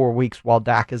next 4 weeks while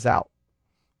Dak is out.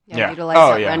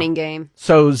 Utilize that running game.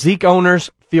 So Zeke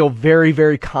owners feel very,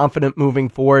 very confident moving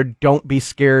forward. Don't be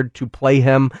scared to play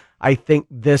him. I think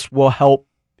this will help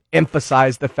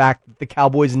emphasize the fact that the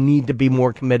Cowboys need to be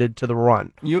more committed to the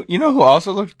run. You know who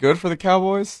also looked good for the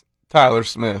Cowboys? Tyler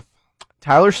Smith.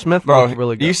 Tyler Smith looked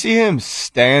really good. You see him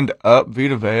stand up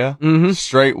Vita Vea,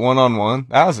 straight one-on-one?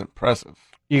 That was impressive.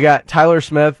 You got Tyler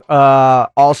Smith,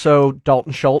 also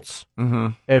Dalton Schultz,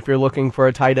 if you're looking for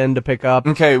a tight end to pick up.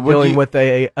 Okay, dealing with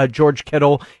a George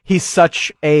Kittle. He's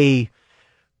such a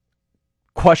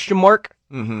question mark.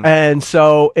 And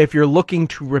so if you're looking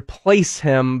to replace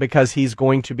him because he's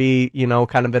going to be,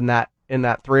 kind of in that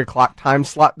 3:00 time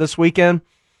slot this weekend,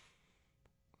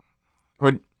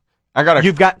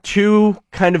 you've got 2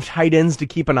 kind of tight ends to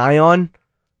keep an eye on.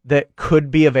 that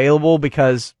could be available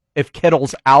because if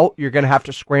Kittle's out, you're going to have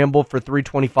to scramble for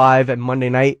 325 and Monday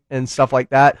night and stuff like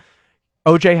that.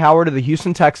 O.J. Howard of the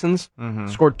Houston Texans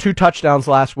scored 2 touchdowns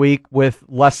last week with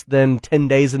less than 10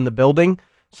 days in the building.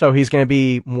 So he's going to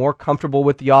be more comfortable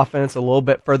with the offense, a little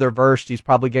bit further versed. He's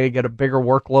probably going to get a bigger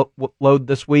workload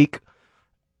this week.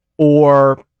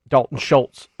 Or Dalton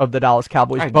Schultz of the Dallas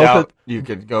Cowboys. You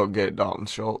could go get Dalton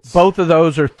Schultz. Both of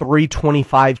those are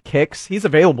 325 kicks. He's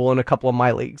available in a couple of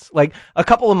my leagues. Like, a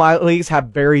couple of my leagues have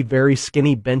very, very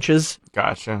skinny benches.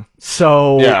 Gotcha.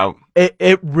 So yeah.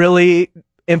 it really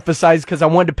emphasized, because I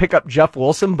wanted to pick up Jeff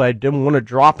Wilson, but I didn't want to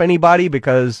drop anybody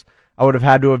because I would have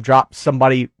had to have dropped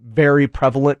somebody very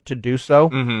prevalent to do so.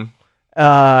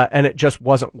 And it just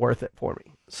wasn't worth it for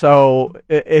me. So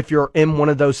if you're in one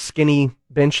of those skinny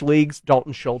bench leagues,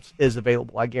 Dalton Schultz is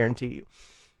available. I guarantee you.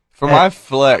 For my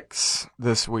flex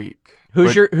this week,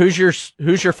 who's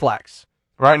your flex?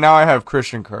 Right now, I have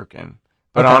Christian Kirk in,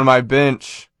 but on my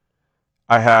bench,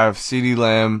 I have CeeDee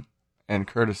Lamb and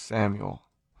Curtis Samuel.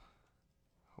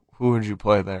 Who would you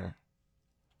play there?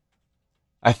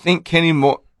 I think Kenny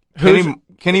Moore.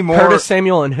 Kenny Moore. Curtis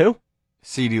Samuel and who?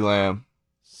 CeeDee Lamb.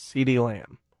 CeeDee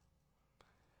Lamb.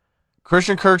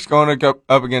 Christian Kirk's going to go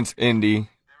up against Indy.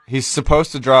 He's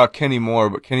supposed to draw Kenny Moore,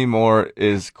 but Kenny Moore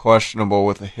is questionable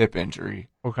with a hip injury.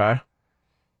 Okay.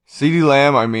 CeeDee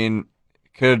Lamb, I mean,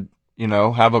 could,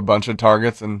 have a bunch of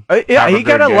targets. And he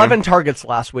got 11 targets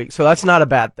last week, so that's not a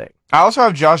bad thing. I also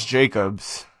have Josh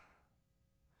Jacobs.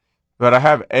 But I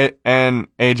have and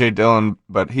A.J. Dillon,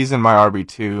 but he's in my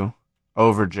RB2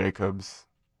 over Jacobs.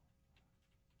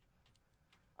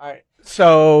 All right.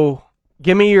 So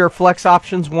give me your flex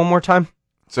options one more time.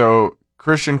 So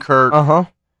Christian Kirk,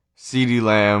 CeeDee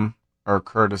Lamb, or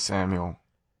Curtis Samuel.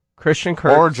 Christian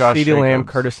Kirk, or Josh CeeDee Lamb,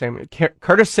 Jacobs. Curtis Samuel.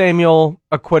 Curtis Samuel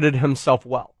acquitted himself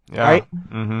well, Yeah. right?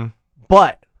 Mm-hmm.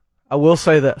 But I will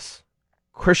say this.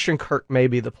 Christian Kirk may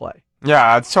be the play.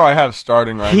 Yeah, that's who I have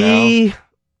starting right now.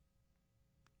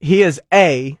 He is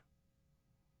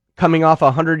coming off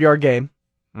a 100-yard game.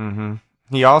 Mm-hmm.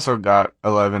 He also got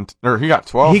 12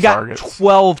 targets. He got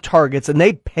 12 targets, and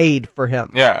they paid for him.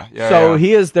 Yeah. So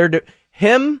he is there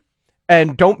him,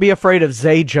 and don't be afraid of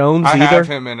Zay Jones either. I have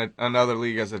him in another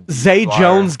league as a Zay flyer.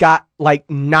 Jones got like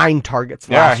 9 targets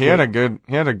last week. He had a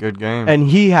good game. And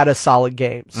he had a solid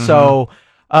game. Mm-hmm. So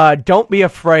don't be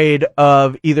afraid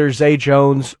of either Zay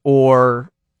Jones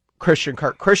or Christian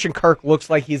Kirk. Christian Kirk looks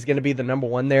like he's going to be the number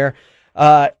one there.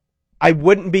 I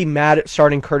wouldn't be mad at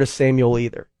starting Curtis Samuel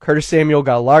either. Curtis Samuel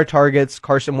got a lot of targets.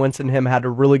 Carson Wentz and him had a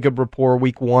really good rapport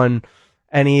week 1,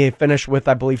 and he finished with,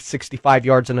 I believe, 65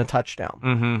 yards and a touchdown.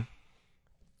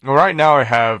 Mm-hmm. Well, right now I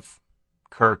have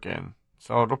Kirk in,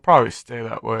 so it'll probably stay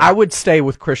that way. I would stay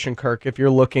with Christian Kirk if you're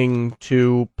looking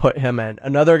to put him in.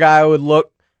 Another guy I would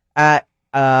look at,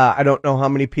 I don't know how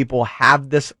many people have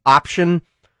this option,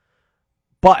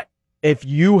 but if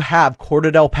you have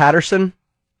Cordell Patterson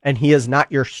and he is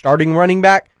not your starting running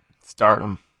back, start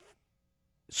him.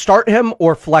 Start him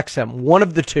or flex him. One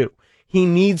of the two. He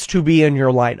needs to be in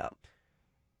your lineup.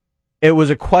 It was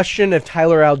a question if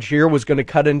Tyler Algier was going to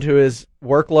cut into his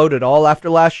workload at all after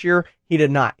last year. He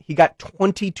did not. He got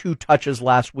 22 touches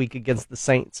last week against the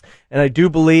Saints. And I do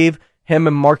believe him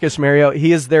and Marcus Mariota,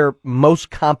 he is their most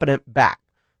competent back.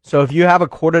 So if you have a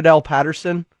Cordell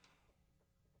Patterson,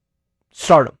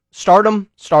 start him. Start him.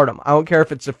 I don't care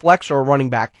if it's a flex or a running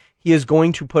back. He is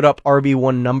going to put up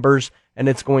RB1 numbers, and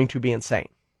it's going to be insane.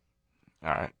 All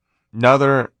right.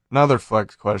 Another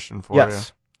flex question for you.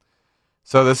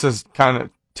 So this is kind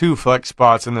of 2 flex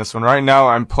spots in this one. Right now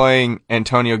I'm playing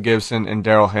Antonio Gibson and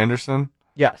Darrell Henderson.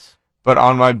 Yes. But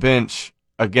on my bench,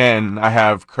 again, I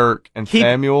have Kirk and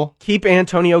Samuel. Keep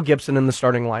Antonio Gibson in the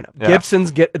starting lineup. Yeah.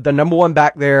 Gibson's the number one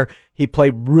back there. He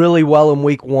played really well in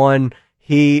week 1.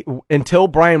 Until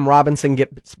Brian Robinson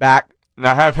gets back. And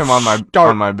I have him on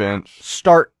my bench.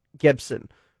 Start Gibson.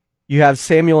 You have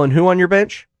Samuel and who on your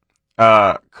bench?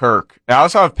 Kirk. I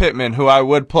also have Pittman, who I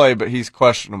would play, but he's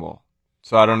questionable.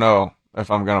 So I don't know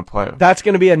if I'm going to play him. That's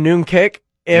going to be a noon kick.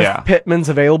 If Pittman's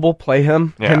available, play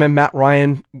him. Yeah. Him and Matt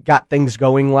Ryan got things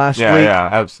going last week. Yeah,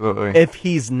 absolutely. If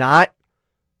he's not,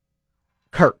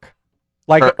 Kirk.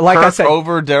 Like Kirk I said,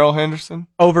 over Darrell Henderson?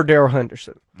 Over Darrell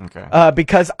Henderson. Okay.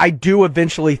 Because I do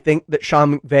eventually think that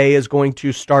Sean McVay is going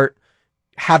to start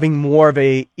having more of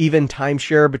a even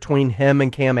timeshare between him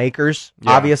and Cam Akers.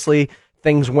 Yeah. Obviously,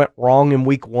 things went wrong in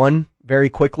week 1 very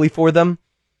quickly for them.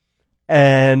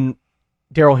 And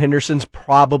Darrell Henderson's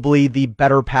probably the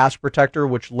better pass protector,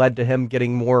 which led to him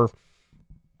getting more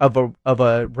of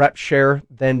a rep share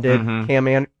than did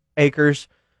Cam Akers.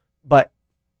 But,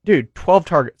 dude, 12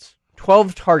 targets.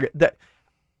 12 target.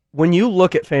 when you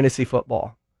look at fantasy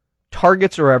football,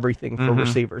 targets are everything for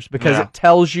receivers because Yeah. it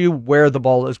tells you where the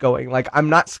ball is going. Like, I'm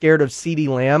not scared of CeeDee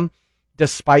Lamb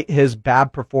despite his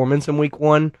bad performance in week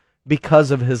 1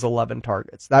 because of his 11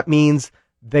 targets. That means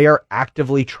they are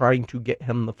actively trying to get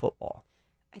him the football.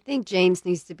 I think James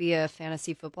needs to be a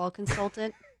fantasy football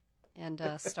consultant and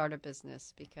start a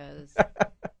business because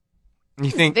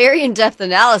You think very in-depth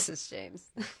analysis, James.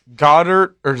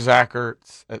 Goddard or Zach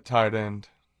Ertz at tight end?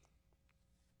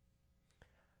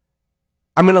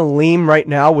 I'm going to lean right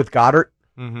now with Goddard.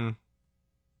 Mm-hmm.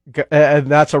 And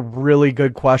that's a really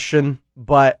good question,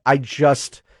 but I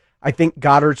think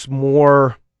Goddard's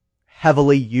more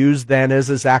heavily used than is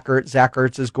a Zach Ertz. Zach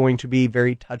Ertz is going to be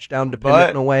very touchdown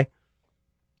dependent in a way.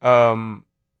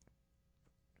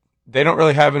 They don't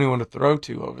really have anyone to throw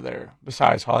to over there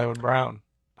besides Hollywood Brown.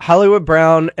 Hollywood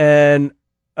Brown and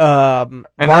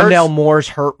Rondale Moore's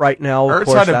hurt right now. Of Ertz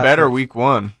course, had a that better hurts. week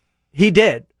 1. He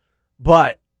did,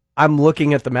 but I'm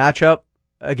looking at the matchup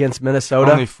against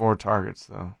Minnesota. Only 4 targets,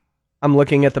 though. I'm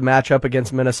looking at the matchup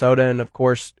against Minnesota, and of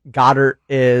course, Goddard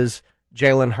is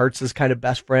Jalen Hurts' kind of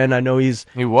best friend. I know he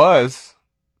was.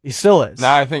 He still is.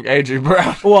 Now I think A.J.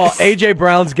 Brown. Well, A.J.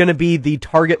 Brown's going to be the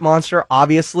target monster,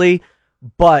 obviously,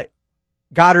 but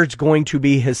Goddard's going to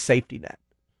be his safety net.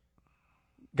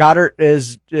 Goddard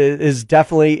is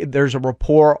definitely, there's a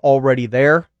rapport already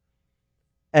there.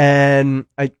 And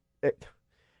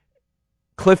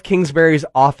Cliff Kingsbury's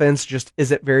offense just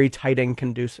isn't very tight end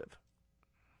conducive,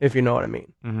 if you know what I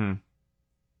mean. Mm-hmm.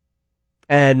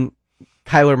 And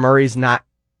Kyler Murray's not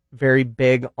very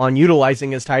big on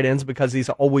utilizing his tight ends because he's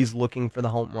always looking for the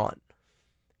home run.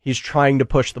 He's trying to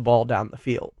push the ball down the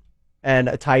field. And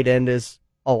a tight end is,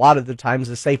 a lot of the times,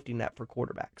 a safety net for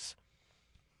quarterbacks.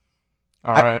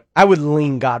 All right. I would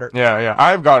lean Goddard. Yeah.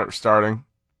 I've got it starting.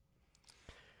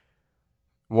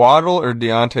 Waddle or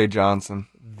Deontay Johnson?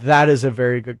 That is a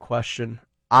very good question.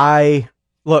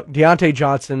 Deontay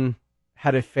Johnson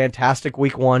had a fantastic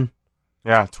week 1.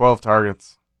 Yeah, 12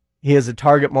 targets. He is a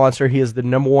target monster. He is the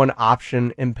number 1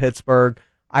 option in Pittsburgh.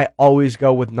 I always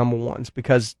go with number 1s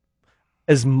because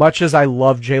as much as I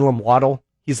love Jalen Waddle,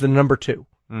 he's the number 2.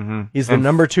 Mm-hmm. He's the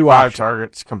number 2 option. 5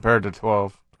 targets compared to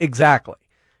 12. Exactly.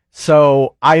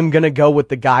 So I'm going to go with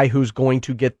the guy who's going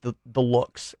to get the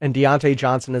looks. And Deontay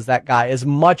Johnson is that guy. As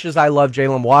much as I love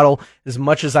Jalen Waddle, as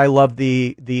much as I love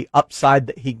the upside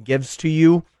that he gives to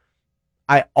you,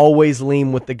 I always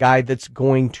lean with the guy that's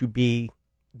going to be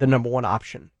the number 1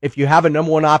 option. If you have a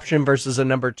number 1 option versus a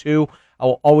number 2, I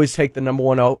will always take the number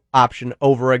 1 option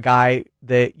over a guy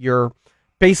that you're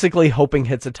basically hoping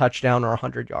hits a touchdown or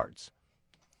 100 yards.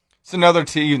 It's another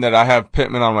team that I have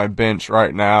Pittman on my bench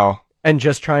right now. And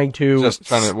just trying to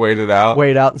wait it out.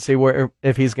 Wait out and see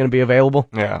if he's going to be available.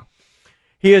 Yeah.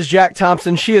 He is Jack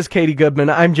Thompson. She is Katie Goodman.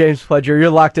 I'm James Pledger.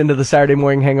 You're locked into the Saturday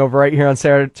Morning Hangover right here on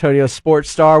San Antonio Sports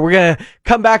Star. We're going to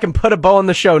come back and put a bow on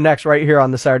the show next right here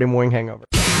on the Saturday Morning Hangover.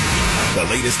 The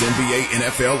latest NBA,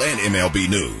 NFL, and MLB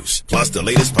news, plus the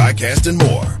latest podcast and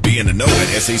more. Be in the know at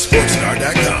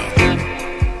sasportstar.com.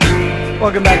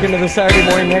 Welcome back into the Saturday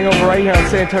Morning Hangover right here on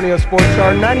San Antonio Sports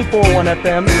Star, 94.1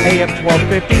 FM, AM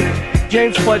 1250.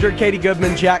 James Pledger, Katie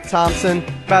Goodman, Jack Thompson.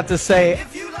 About to say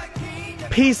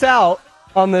peace out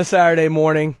on this Saturday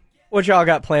morning. What y'all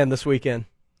got planned this weekend?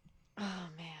 Oh,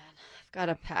 man. I've got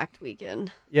a packed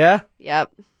weekend. Yeah?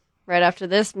 Yep. Right after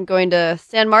this, I'm going to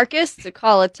San Marcos to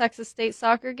call a Texas State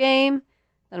soccer game.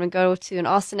 Then I'm going to go to an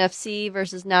Austin FC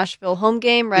versus Nashville home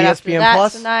game right after that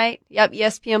Plus? tonight. Yep,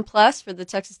 ESPN Plus for the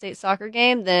Texas State soccer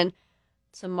game. Then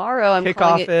tomorrow I'm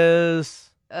calling Kickoff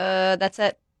is? That's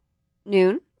at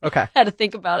noon. Okay. I had to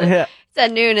think about it. Yeah. It's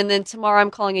at noon, and then tomorrow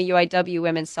I'm calling a UIW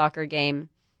women's soccer game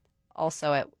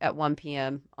also at 1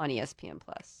 p.m. on ESPN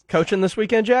Plus. Coaching this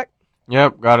weekend, Jack?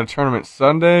 Yep, got a tournament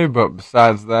Sunday, but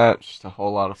besides that, just a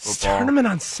whole lot of football. Tournament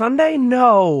on Sunday?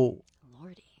 No.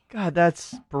 Lordy. God,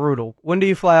 that's brutal. When do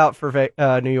you fly out for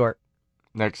New York?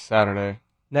 Next Saturday.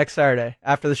 Next Saturday.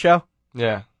 After the show?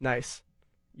 Yeah. Nice.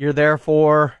 You're there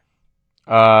for?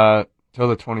 Till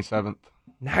the 27th.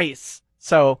 Nice.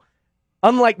 So,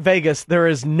 unlike Vegas, there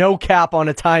is no cap on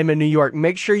a time in New York.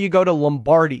 Make sure you go to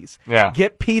Lombardi's. Yeah.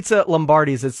 Get pizza at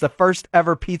Lombardi's. It's the first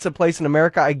ever pizza place in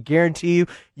America. I guarantee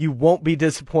you won't be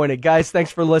disappointed. Guys,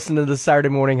 thanks for listening to the Saturday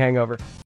Morning Hangover.